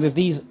what happens if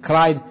these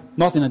collide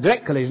not in a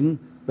direct collision,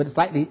 but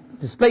slightly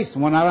displaced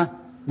from one another.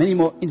 Many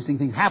more interesting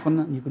things happen,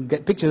 and you can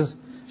get pictures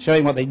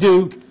showing what they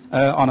do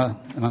on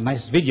a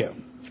nice video.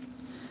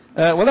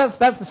 Well, that's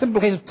the simple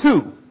case of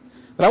two.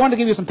 But I want to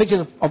give you some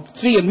pictures of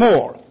three and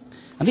more.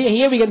 And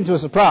here we get into a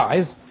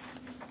surprise,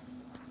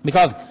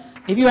 because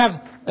if you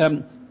have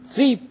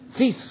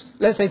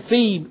let's say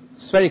three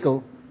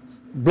spherical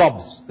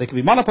blobs, they could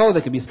be monopoles,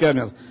 they could be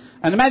skyrmions.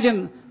 And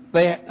imagine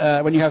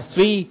when you have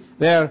three,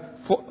 they're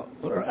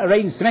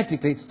arranged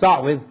symmetrically to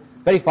start with,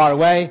 very far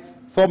away,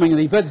 forming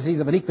the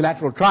vertices of an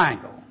equilateral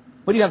triangle.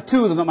 When you have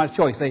two, there's not much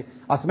choice. They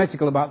are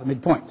symmetrical about the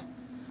midpoint.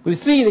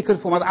 With three, they could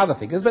form other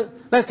figures, but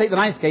let's take the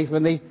nice case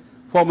when they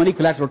form an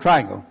equilateral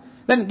triangle.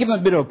 Then give them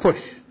a bit of a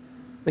push.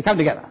 They come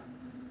together.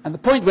 And the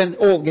point when they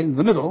all get into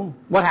the middle,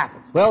 what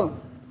happens? Well,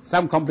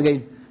 some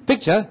complicated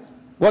picture.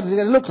 What is it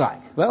going to look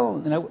like?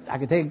 Well, I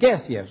can take a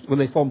guess here. Will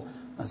they form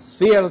a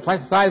sphere twice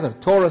the size of a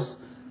torus?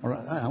 Or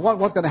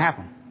what's going to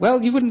happen?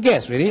 Well, you wouldn't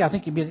guess, really. I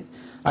think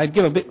I'd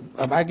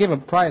give a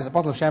prize, a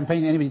bottle of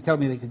champagne to anybody tell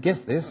me they could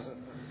guess this.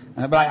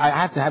 But I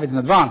have to have it in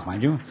advance,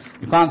 mind you.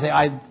 You can't say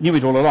I knew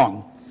it all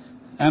along.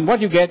 And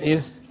what you get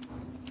is,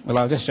 well,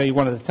 I'll just show you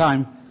one at a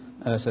time,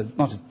 so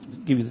not to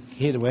give you the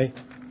hint away.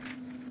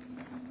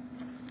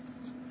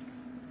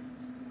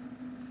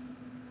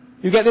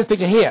 You get this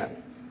picture here.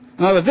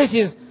 In other words, this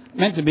is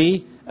meant to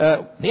be,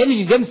 the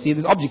energy density of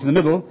this object in the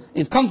middle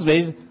is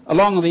concentrated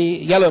along the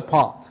yellow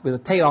part with a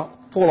tail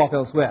fall off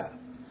elsewhere.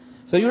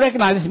 So you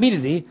recognize this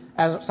immediately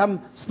as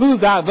some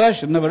smoothed out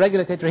version of a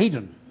regular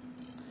tetrahedron.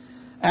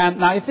 And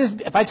now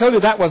if I told you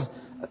that was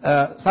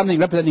something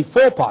representing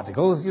 4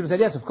 particles, you'd have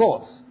said yes, of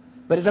course.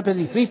 But it's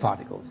representing 3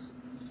 particles.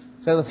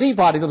 So the 3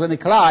 particles, when they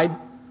collide,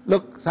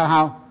 look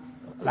somehow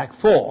like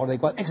 4. They've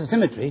got extra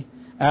symmetry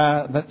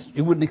that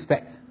you wouldn't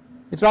expect.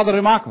 It's rather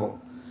remarkable.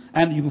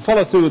 And you can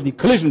follow through the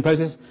collision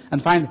process and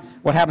find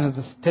what happens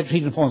as the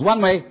tetrahedron forms one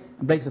way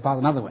and breaks apart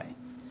another way.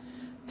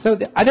 So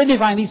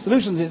identifying these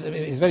solutions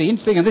is very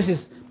interesting, and this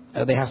is,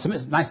 they have some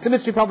nice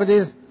symmetry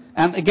properties,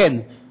 and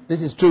again,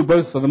 this is true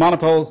both for the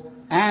monopoles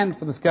and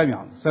for the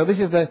skyrmions. So this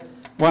is the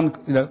one,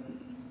 the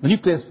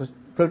nucleus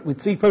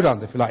with 3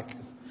 protons, if you like,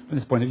 from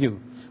this point of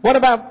view. What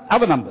about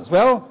other numbers?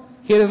 Well,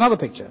 here is another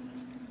picture.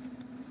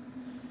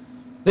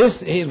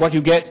 This is what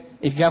you get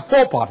if you have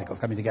 4 particles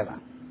coming together.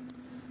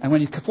 And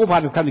when 4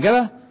 particles come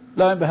together,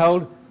 lo and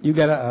behold, you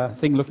get a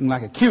thing looking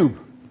like a cube.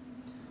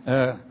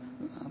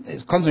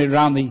 It's concentrated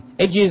around the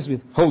edges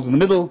with holes in the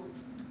middle.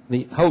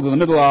 The holes in the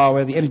middle are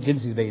where the energy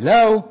density is very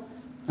low,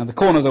 and the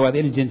corners are where the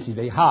energy density is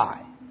very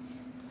high.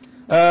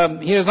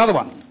 Here's another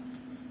one.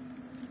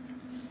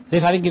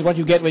 This, I think, is what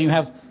you get when you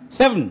have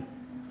 7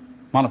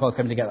 monopoles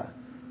coming together.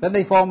 Then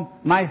they form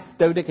nice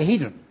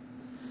dodecahedron.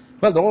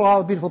 Well, they're all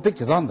rather beautiful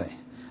pictures, aren't they?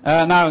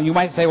 Now, you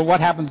might say, well, what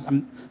happens?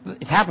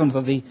 It happens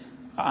that the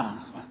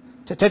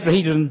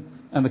tetrahedron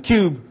and the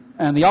cube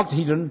and the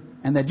octahedron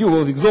and their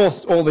duals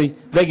exhaust all the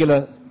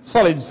regular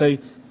solids. So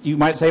you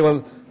might say, well,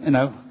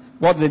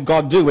 what did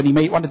God do when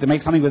he wanted to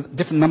make something with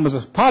different numbers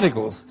of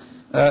particles,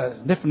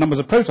 different numbers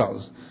of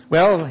protons?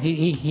 Well,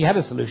 he had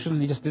a solution,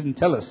 he just didn't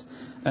tell us,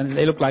 and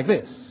they look like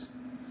this.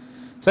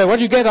 So what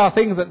you get are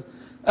things that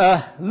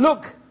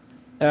look,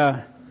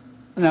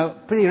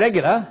 pretty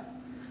regular,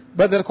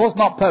 but they're of course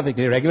not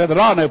perfectly regular. There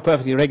are no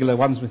perfectly regular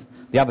ones with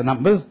the other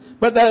numbers,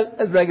 but they're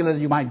as regular as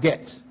you might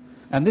get.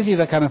 And this is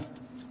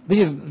this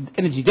is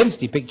energy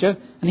density picture,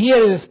 and here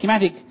is a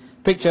schematic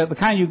picture, the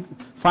kind you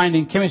find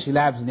in chemistry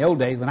labs in the old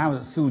days. When I was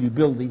at school, you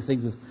build these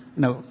things with,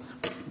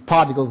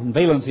 particles and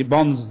valency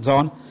bonds and so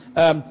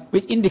on,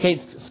 which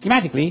indicates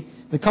schematically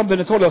the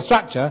combinatorial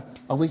structure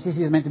of which this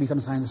is meant to be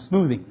some kind of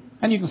smoothing.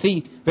 And you can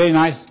see very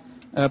nice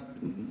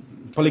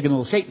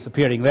polygonal shapes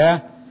appearing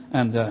there,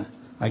 and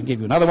I can give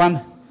you another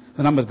one.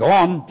 the numbers go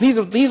on. These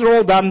are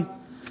all done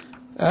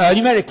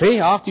numerically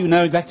after you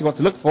know exactly what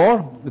to look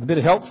for, with a bit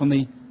of help from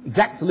the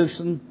exact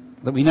solution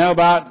that we know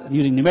about, and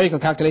using numerical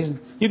calculations.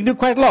 You can do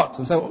quite a lot.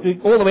 And so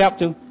all the way up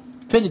to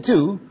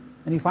 22,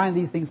 and you find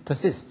these things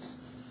persists.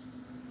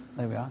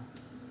 There we are.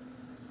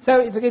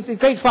 So it's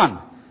great fun.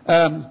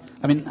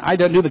 I mean, I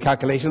don't do the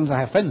calculations. I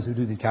have friends who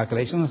do these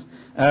calculations,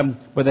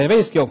 but they're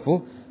very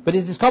skillful. But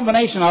it's this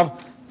combination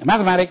of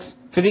mathematics,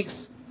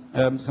 physics,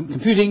 some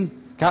computing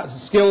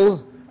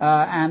skills,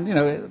 and you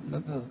know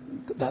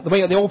the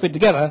way they all fit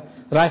together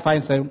that I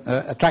find so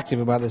attractive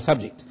about this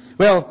subject.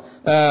 Well,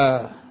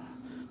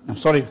 I'm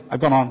sorry I've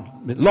gone on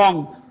a bit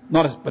long,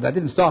 but I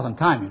didn't start on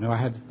time. You know, I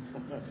had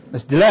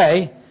this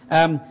delay,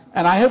 and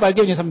I hope I've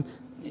given you some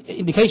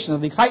indication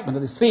of the excitement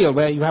of this field,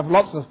 where you have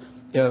lots of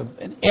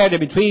an area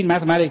between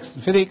mathematics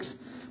and physics,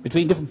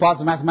 between different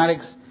parts of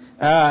mathematics,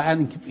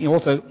 and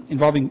also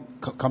involving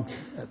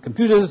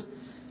computers,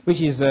 which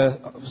is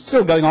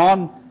still going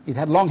on. It's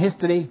had a long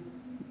history,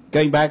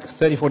 going back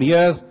 30, 40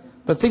 years,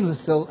 but things are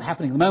still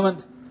happening at the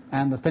moment,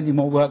 and there's plenty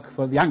more work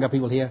for the younger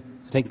people here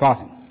to take part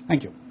in.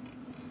 Thank you.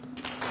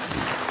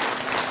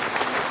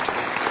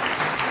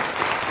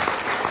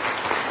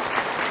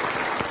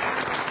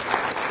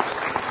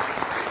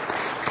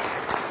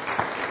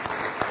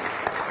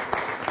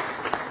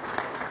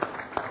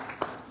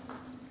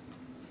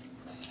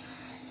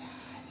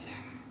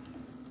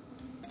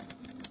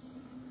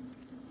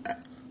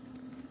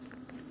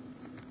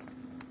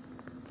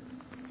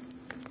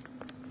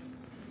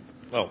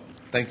 Well,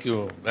 thank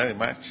you very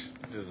much.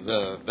 It's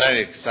a very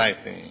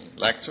exciting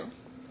lecture.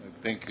 I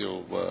think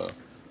you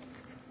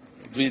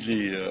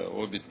really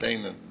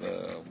obtained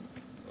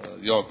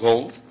your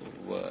goal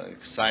to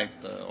excite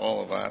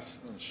all of us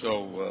and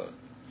show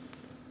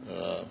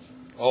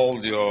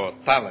all your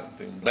talent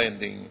in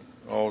blending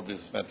all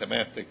this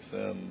mathematics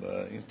and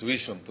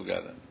intuition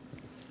together.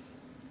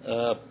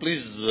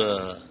 Please,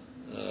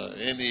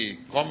 any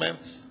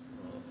comments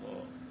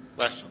or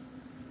questions?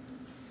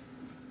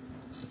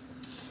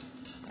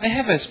 I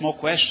have a small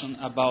question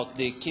about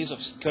the case of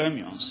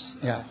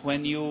skyrmions. Yeah.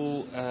 When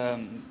you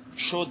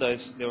showed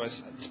us there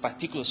was this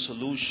particular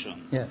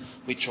solution, Yes.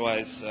 which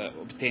was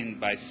obtained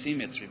by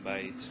symmetry,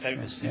 by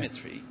spherical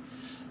symmetry,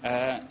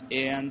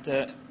 and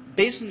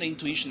based on the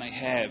intuition I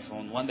have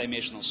on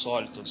one-dimensional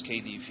solitons,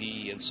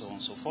 KdV, and so on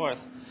and so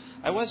forth,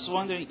 I was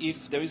wondering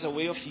if there is a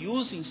way of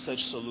using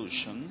such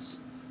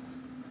solutions,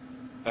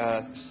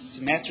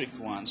 symmetric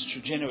ones, to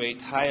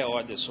generate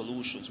higher-order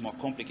solutions, more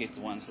complicated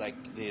ones, like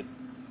the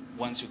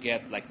ones you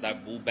get like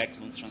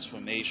Darboux-Backlund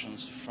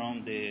transformations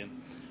from the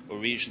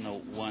original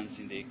ones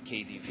in the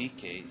KdV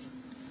case,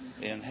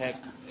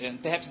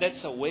 and perhaps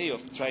that's a way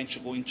of trying to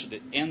go into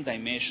the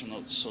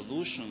n-dimensional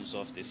solutions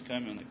of the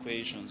skyrmion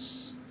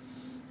equations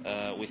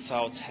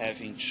without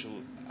having to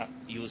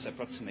use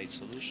approximate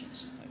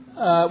solutions.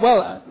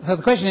 Well, so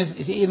the question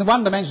is in the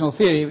one-dimensional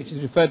theory, which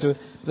is referred to,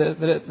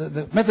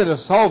 the method of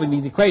solving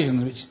these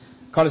equations, which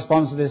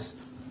corresponds to this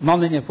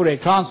nonlinear Fourier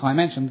transform I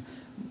mentioned,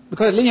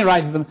 because it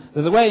linearizes them,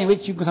 there's a way in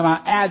which you can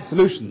somehow add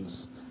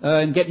solutions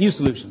and get new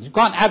solutions. You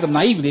can't add them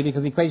naively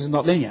because the equation is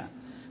not linear.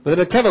 But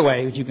there's a clever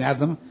way in which you can add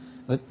them,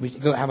 which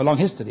have a long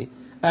history.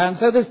 And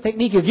so this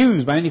technique is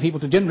used by many people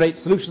to generate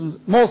solutions,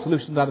 more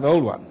solutions out of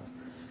old ones.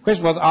 The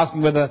question was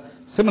asking whether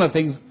similar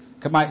things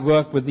might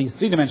work with these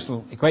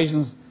three-dimensional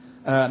equations.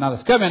 Now, the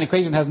skyrmion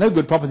equation has no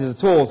good properties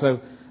at all, so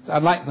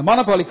unlike the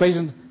monopole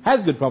equations,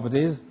 has good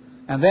properties,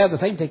 and there the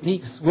same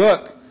techniques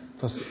work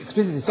for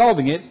explicitly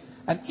solving it,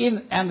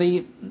 and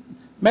the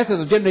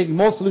methods of generating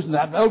more solutions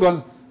out of the old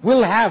ones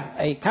will have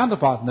a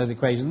counterpart in those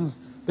equations,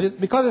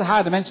 but because it's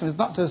higher dimensional, it's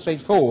not so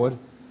straightforward,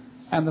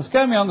 and the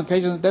skyrmion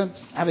equations don't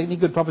have any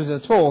good properties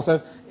at all.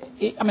 So,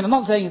 I mean, I'm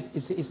not saying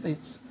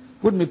it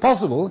wouldn't be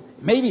possible.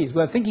 Maybe it's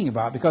worth thinking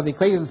about, because the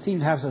equations seem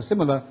to have so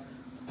similar,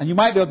 and you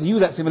might be able to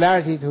use that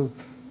similarity to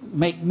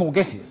make more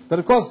guesses. But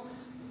of course,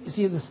 you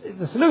see,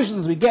 the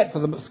solutions we get for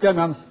the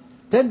skyrmion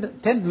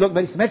tend to look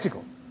very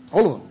symmetrical,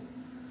 all of them.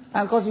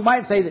 And of course, you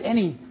might say that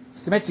any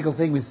symmetrical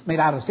thing made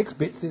out of 6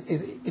 bits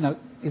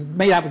is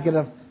made out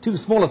of 2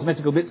 smaller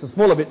symmetrical bits, or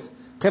smaller bits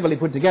cleverly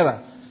put together.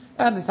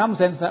 And in some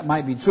sense, that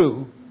might be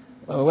true.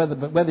 But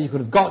whether you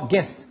could have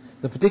guessed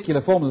the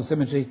particular form of the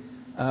symmetry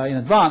in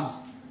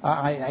advance,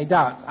 I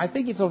doubt. I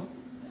think it's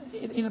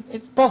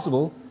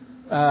possible,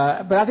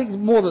 but I think it's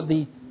more that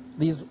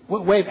these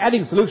way of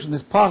adding solutions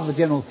is part of the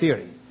general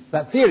theory.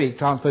 That theory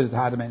transposes to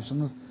higher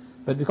dimensions,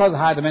 but because of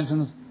higher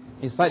dimensions,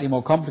 it's slightly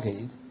more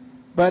complicated.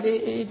 But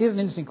it is an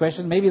interesting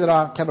question. Maybe there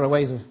are cleverer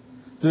ways of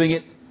doing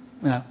it.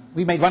 You know,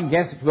 we made one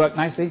guess which worked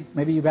nicely.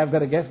 Maybe you have a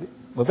better guess.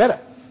 We're better.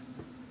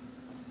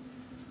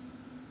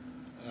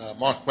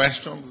 More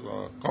questions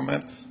or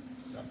comments?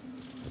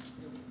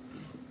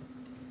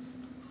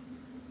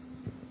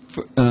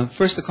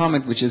 First, a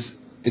comment, which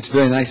is, it's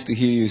very nice to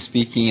hear you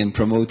speaking and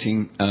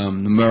promoting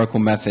numerical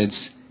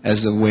methods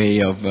as a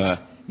way of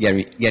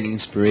getting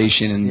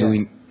inspiration and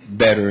doing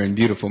better and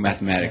beautiful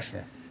mathematics.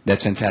 Yeah.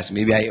 that's fantastic.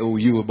 Maybe I owe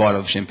you a bottle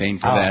of champagne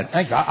for that.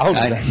 Thank you. I'll hold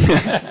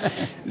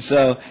it.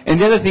 So, and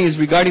the other thing is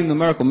regarding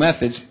numerical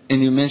methods,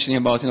 and you're mentioning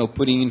about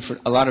putting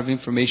a lot of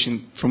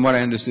information, from what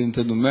I understood,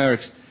 into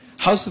numerics.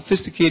 How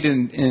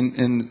sophisticated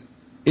and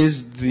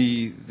is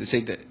the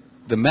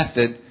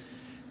method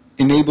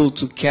enabled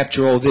to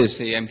capture all this?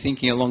 Say, I'm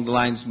thinking along the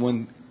lines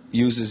one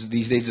uses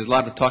these days. There's a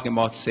lot of talking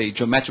about, say,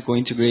 geometrical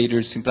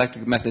integrators,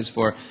 symplectic methods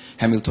for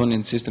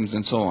Hamiltonian systems,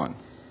 and so on.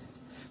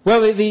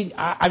 Well,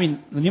 I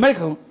mean, the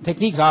numerical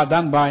techniques are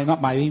done by,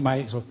 not by me,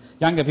 by sort of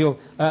younger people.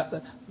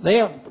 They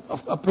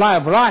apply a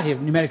variety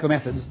of numerical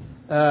methods.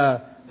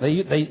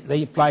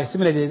 They apply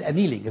simulated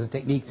annealing as a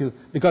technique too,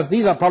 because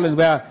these are problems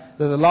where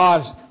there's a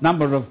large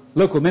number of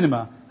local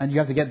minima, and you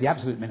have to get the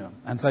absolute minimum.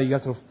 And so you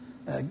have to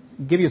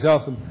give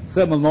yourself some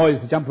thermal noise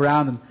to jump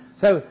around. And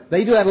so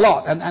they do that a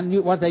lot.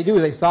 And what they do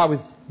is they start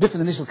with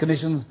different initial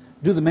conditions,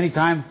 do them many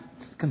times,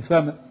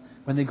 confirm that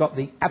when they got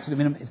the absolute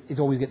minimum, it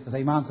always gets the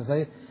same answer.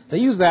 So they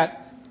use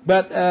that.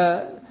 But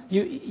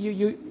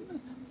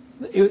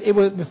it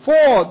was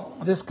before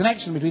this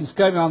connection between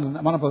skermions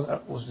and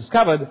monopoles was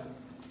discovered.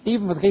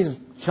 Even for the case of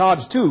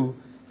charge 2,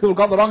 people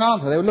got the wrong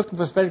answer. They were looking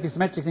for spherically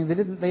symmetric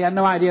things. They had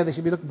no idea they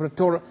should be looking for a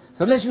torus.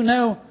 So unless you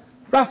know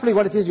roughly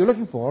what it is you're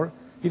looking for,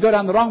 you go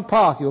down the wrong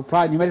path. You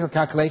apply numerical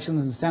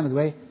calculations in the standard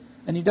way,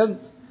 and you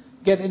don't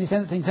get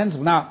anything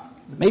sensible. Now,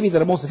 maybe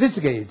there are more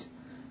sophisticated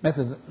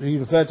methods that you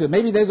refer to.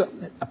 Maybe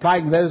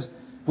applying those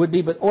would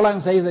be, but all I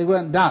can say is they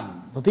weren't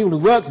done. For people who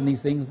worked in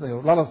these things, there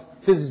were a lot of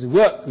physicists who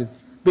worked with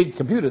big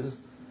computers,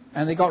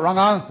 and they got wrong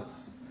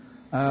answers.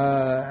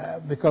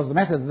 Because the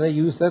methods that they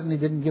used certainly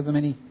didn't give them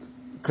any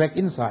correct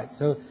insight.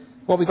 So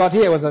what we got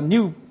here was a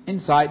new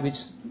insight which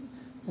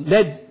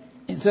led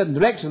in certain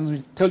directions,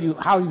 which told you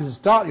how you should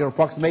start your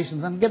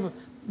approximations and give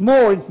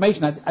more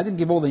information. I didn't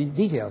give all the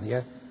details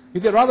here. You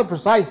get rather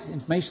precise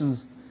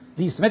informations.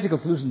 These symmetrical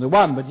solutions are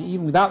one, but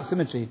even without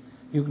symmetry,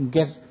 you can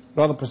get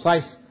rather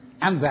precise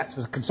ansatz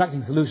for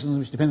constructing solutions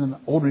which depend on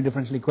ordinary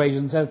differential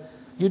equations. So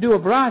you do a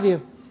variety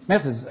of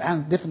methods,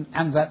 and different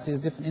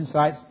ansatzes, different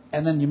insights,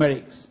 and then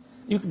numerics.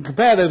 You can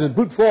compare those with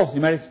brute force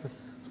numerics for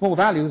small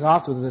values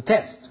afterwards as a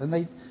test.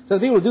 And so the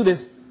people who do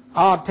this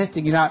are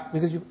testing it out,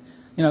 because you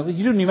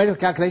do numerical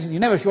calculations, you're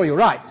never sure you're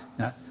right.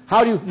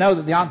 How do you know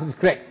that the answer is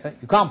correct?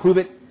 You can't prove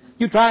it.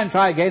 You try and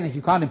try again. If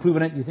you can't improve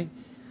on it, you think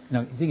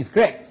it's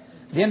correct.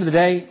 At the end of the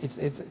day,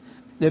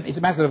 it's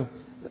a matter of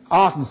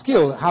art and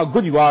skill, how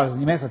good you are as a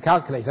numerical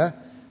calculator,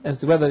 as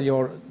to whether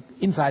your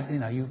insight,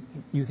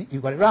 you think you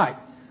got it right.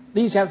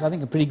 These chaps, I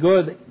think, are pretty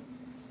good,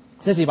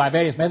 certainly by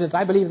various methods.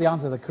 I believe the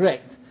answers are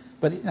correct.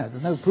 But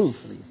there's no proof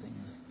for these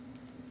things.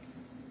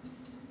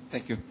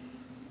 Thank you.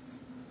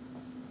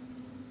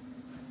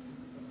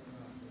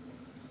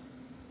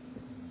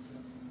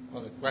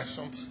 Other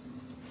questions?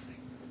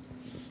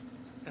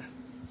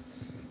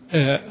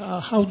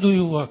 How do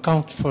you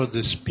account for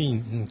the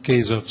spin in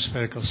case of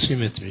spherical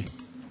symmetry?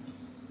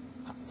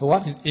 For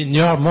what? In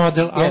your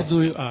model, Yes. how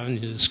do you,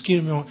 in the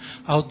skirmion,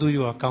 how do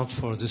you account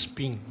for the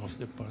spin of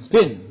the part?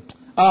 Spin.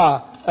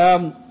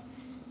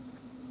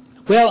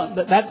 Well,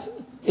 that's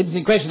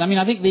interesting question. I mean,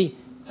 I think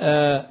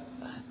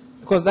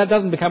of course, that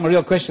doesn't become a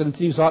real question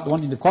until you start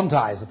wanting to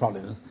quantize the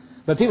problems.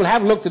 But people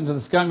have looked into the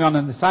skirmion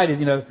and decided,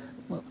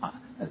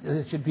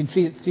 it should be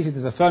treated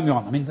as a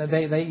fermion. I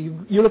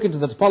mean, you look into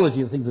the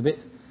topology of things a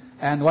bit,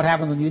 and what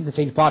happens when you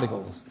interchange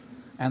particles.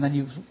 And then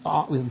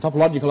with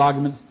topological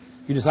arguments,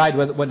 you decide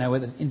whether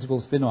it's integral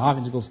spin or half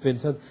integral spin.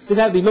 So this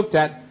has been looked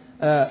at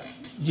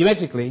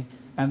geometrically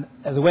and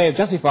as a way of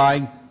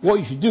justifying what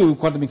you should do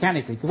quantum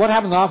mechanically. Because what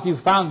happens after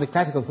you've found the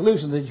classical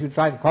solutions is you should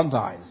try to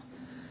quantize.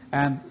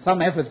 And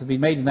some efforts have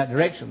been made in that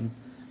direction.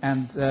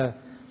 And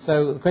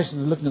so the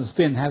question of looking at the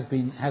spin has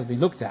been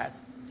looked at.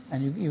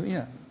 And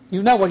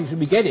you know what you should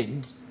be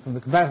getting from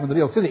the comparison with the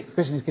real physics. The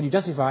question is, can you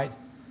justify it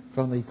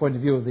from the point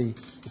of view of the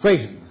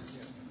equations?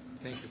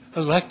 Thank you.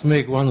 I'd like to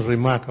make one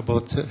remark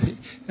about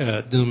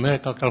the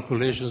numerical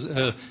calculations.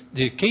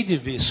 The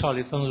KDV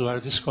solitons were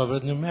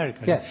discovered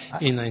numerically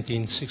in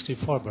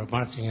 1964 by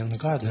Martin and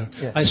Gardner.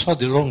 Yes. I saw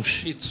the long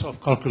sheets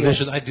of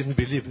calculation. Yes. I didn't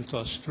believe it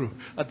was true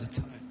at the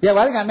time. Yeah,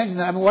 well, I think I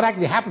mentioned that. I mean, what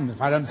actually happened,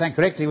 if I understand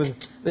correctly, was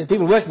the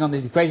people working on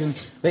these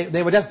equations,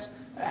 they were just,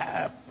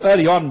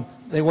 early on,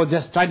 they were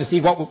just trying to see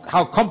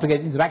how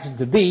complicated interaction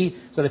could be.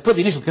 So they put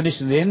the initial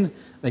conditions in,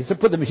 they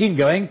put the machine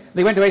going,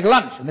 they went away to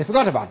lunch, and they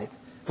forgot about it.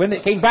 When they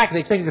came back, they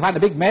expected to find a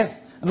big mess,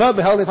 and lo and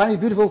behold, they found these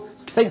beautiful,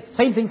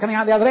 same things coming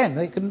out the other end.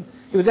 They couldn't,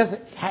 it was just,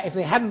 if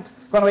they hadn't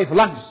gone away for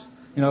lunch,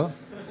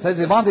 So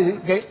the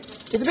advantage,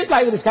 it's a bit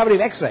like the discovery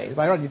of X-rays.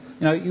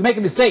 You make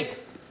a mistake,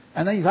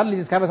 and then you suddenly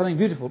discover something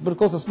beautiful. But of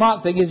course, the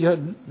smart thing is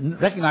you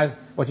recognize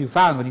what you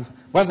found.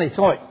 Once they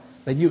saw it,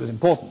 they knew it was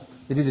important.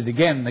 They did it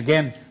again and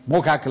again,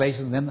 more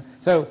calculations.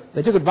 So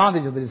they took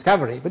advantage of the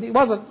discovery. But it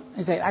wasn't,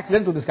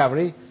 accidental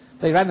discovery.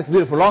 They ran the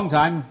computer for a long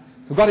time,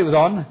 forgot it was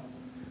on.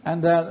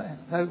 And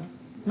so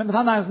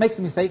sometimes make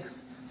some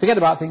mistakes, forget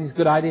about things, it's a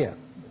good idea.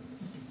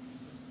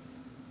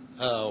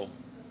 Oh.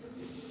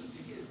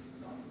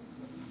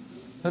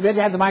 So we had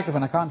to have the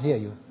microphone, I can't hear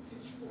you.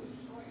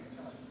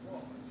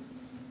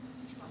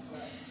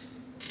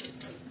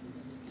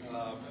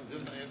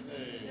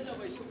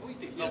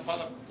 Não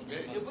fala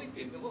português? Eu vou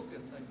entender.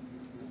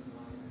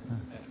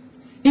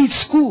 In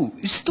school,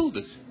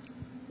 students,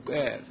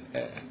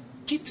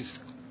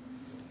 kits,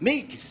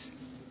 makes,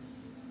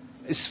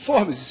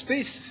 forms,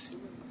 spaces.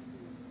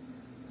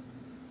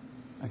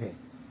 Okay.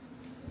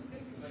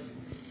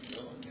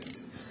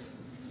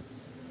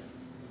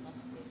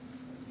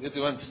 Did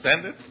you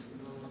understand it?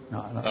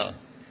 No, no. No.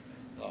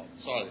 No,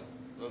 sorry.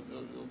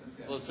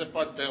 Você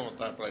pode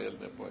perguntar para ele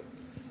depois.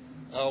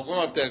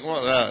 Alguma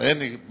pergunta?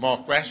 Any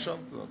more questions?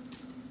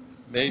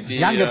 Maybe.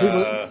 Younger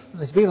people,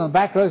 there's people in the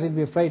back row seem to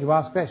be afraid to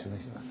ask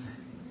questions.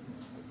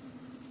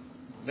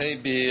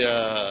 Maybe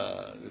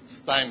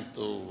it's time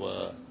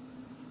to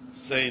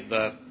say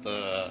that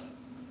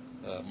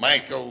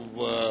Michael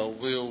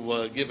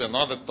will give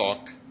another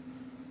talk,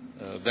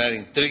 very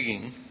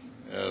intriguing,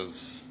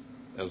 as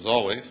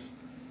always,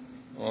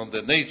 on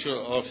the nature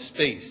of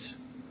space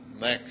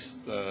next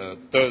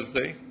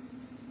Thursday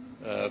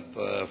at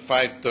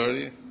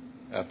 5:30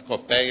 at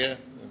Copeia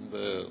in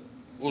the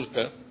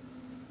URCA,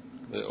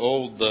 the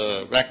old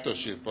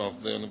rectorship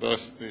of the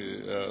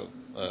University,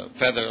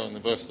 Federal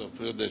University of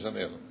Rio de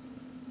Janeiro.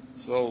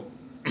 So,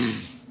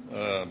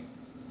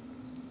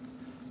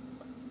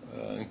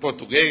 em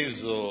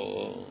português,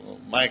 o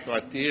Michael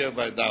Atiyah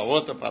vai dar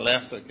outra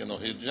palestra aqui no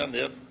Rio de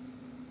Janeiro,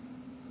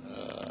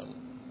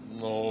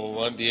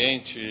 no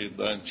ambiente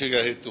da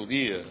antiga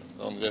reitoria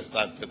da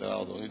Universidade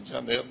Federal do Rio de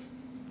Janeiro,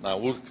 na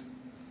URCA,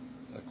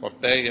 na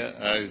Copeia,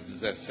 às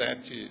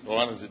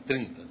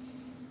 17h30.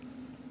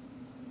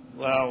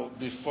 Well,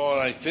 before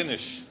I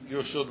finish,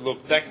 you should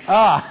look back.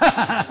 Ah!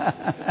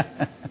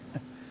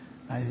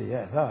 I see,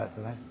 yes. Oh, that's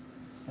nice.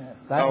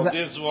 Yes, Now,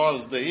 this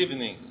was the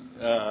evening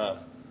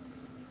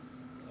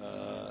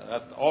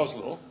at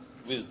Oslo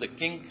with the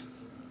King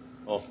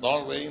of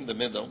Norway in the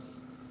middle.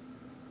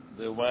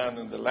 The one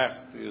on the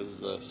left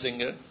is a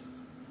singer,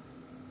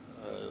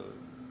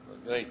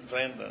 a great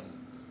friend and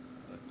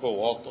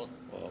co-author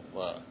of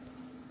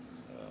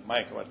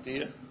Michael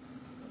Atiyah.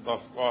 And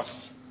of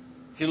course,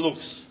 he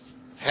looks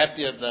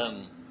happier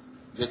than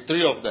the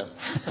three of them.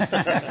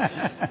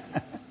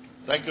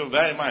 Thank you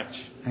very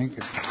much. Thank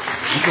you.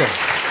 Thank you.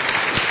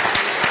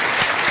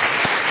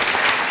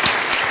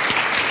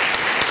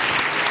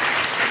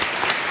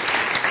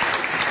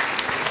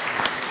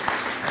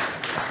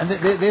 And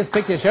this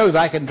picture shows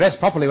I can dress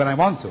properly when I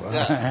want to.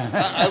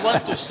 Yeah. I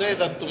want to say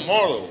that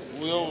tomorrow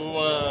we'll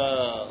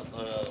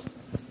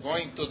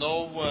going to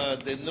know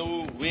the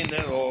new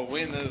winner or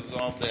winners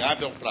of the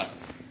Abel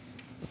Prize.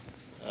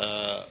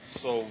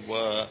 So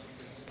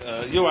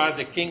you are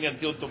the king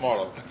until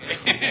tomorrow.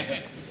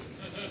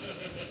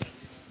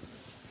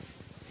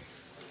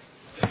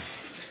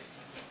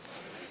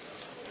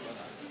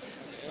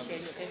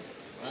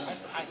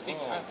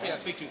 I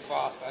speak too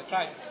fast, but I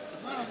tried.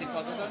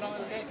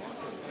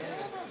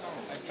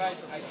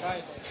 I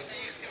tried.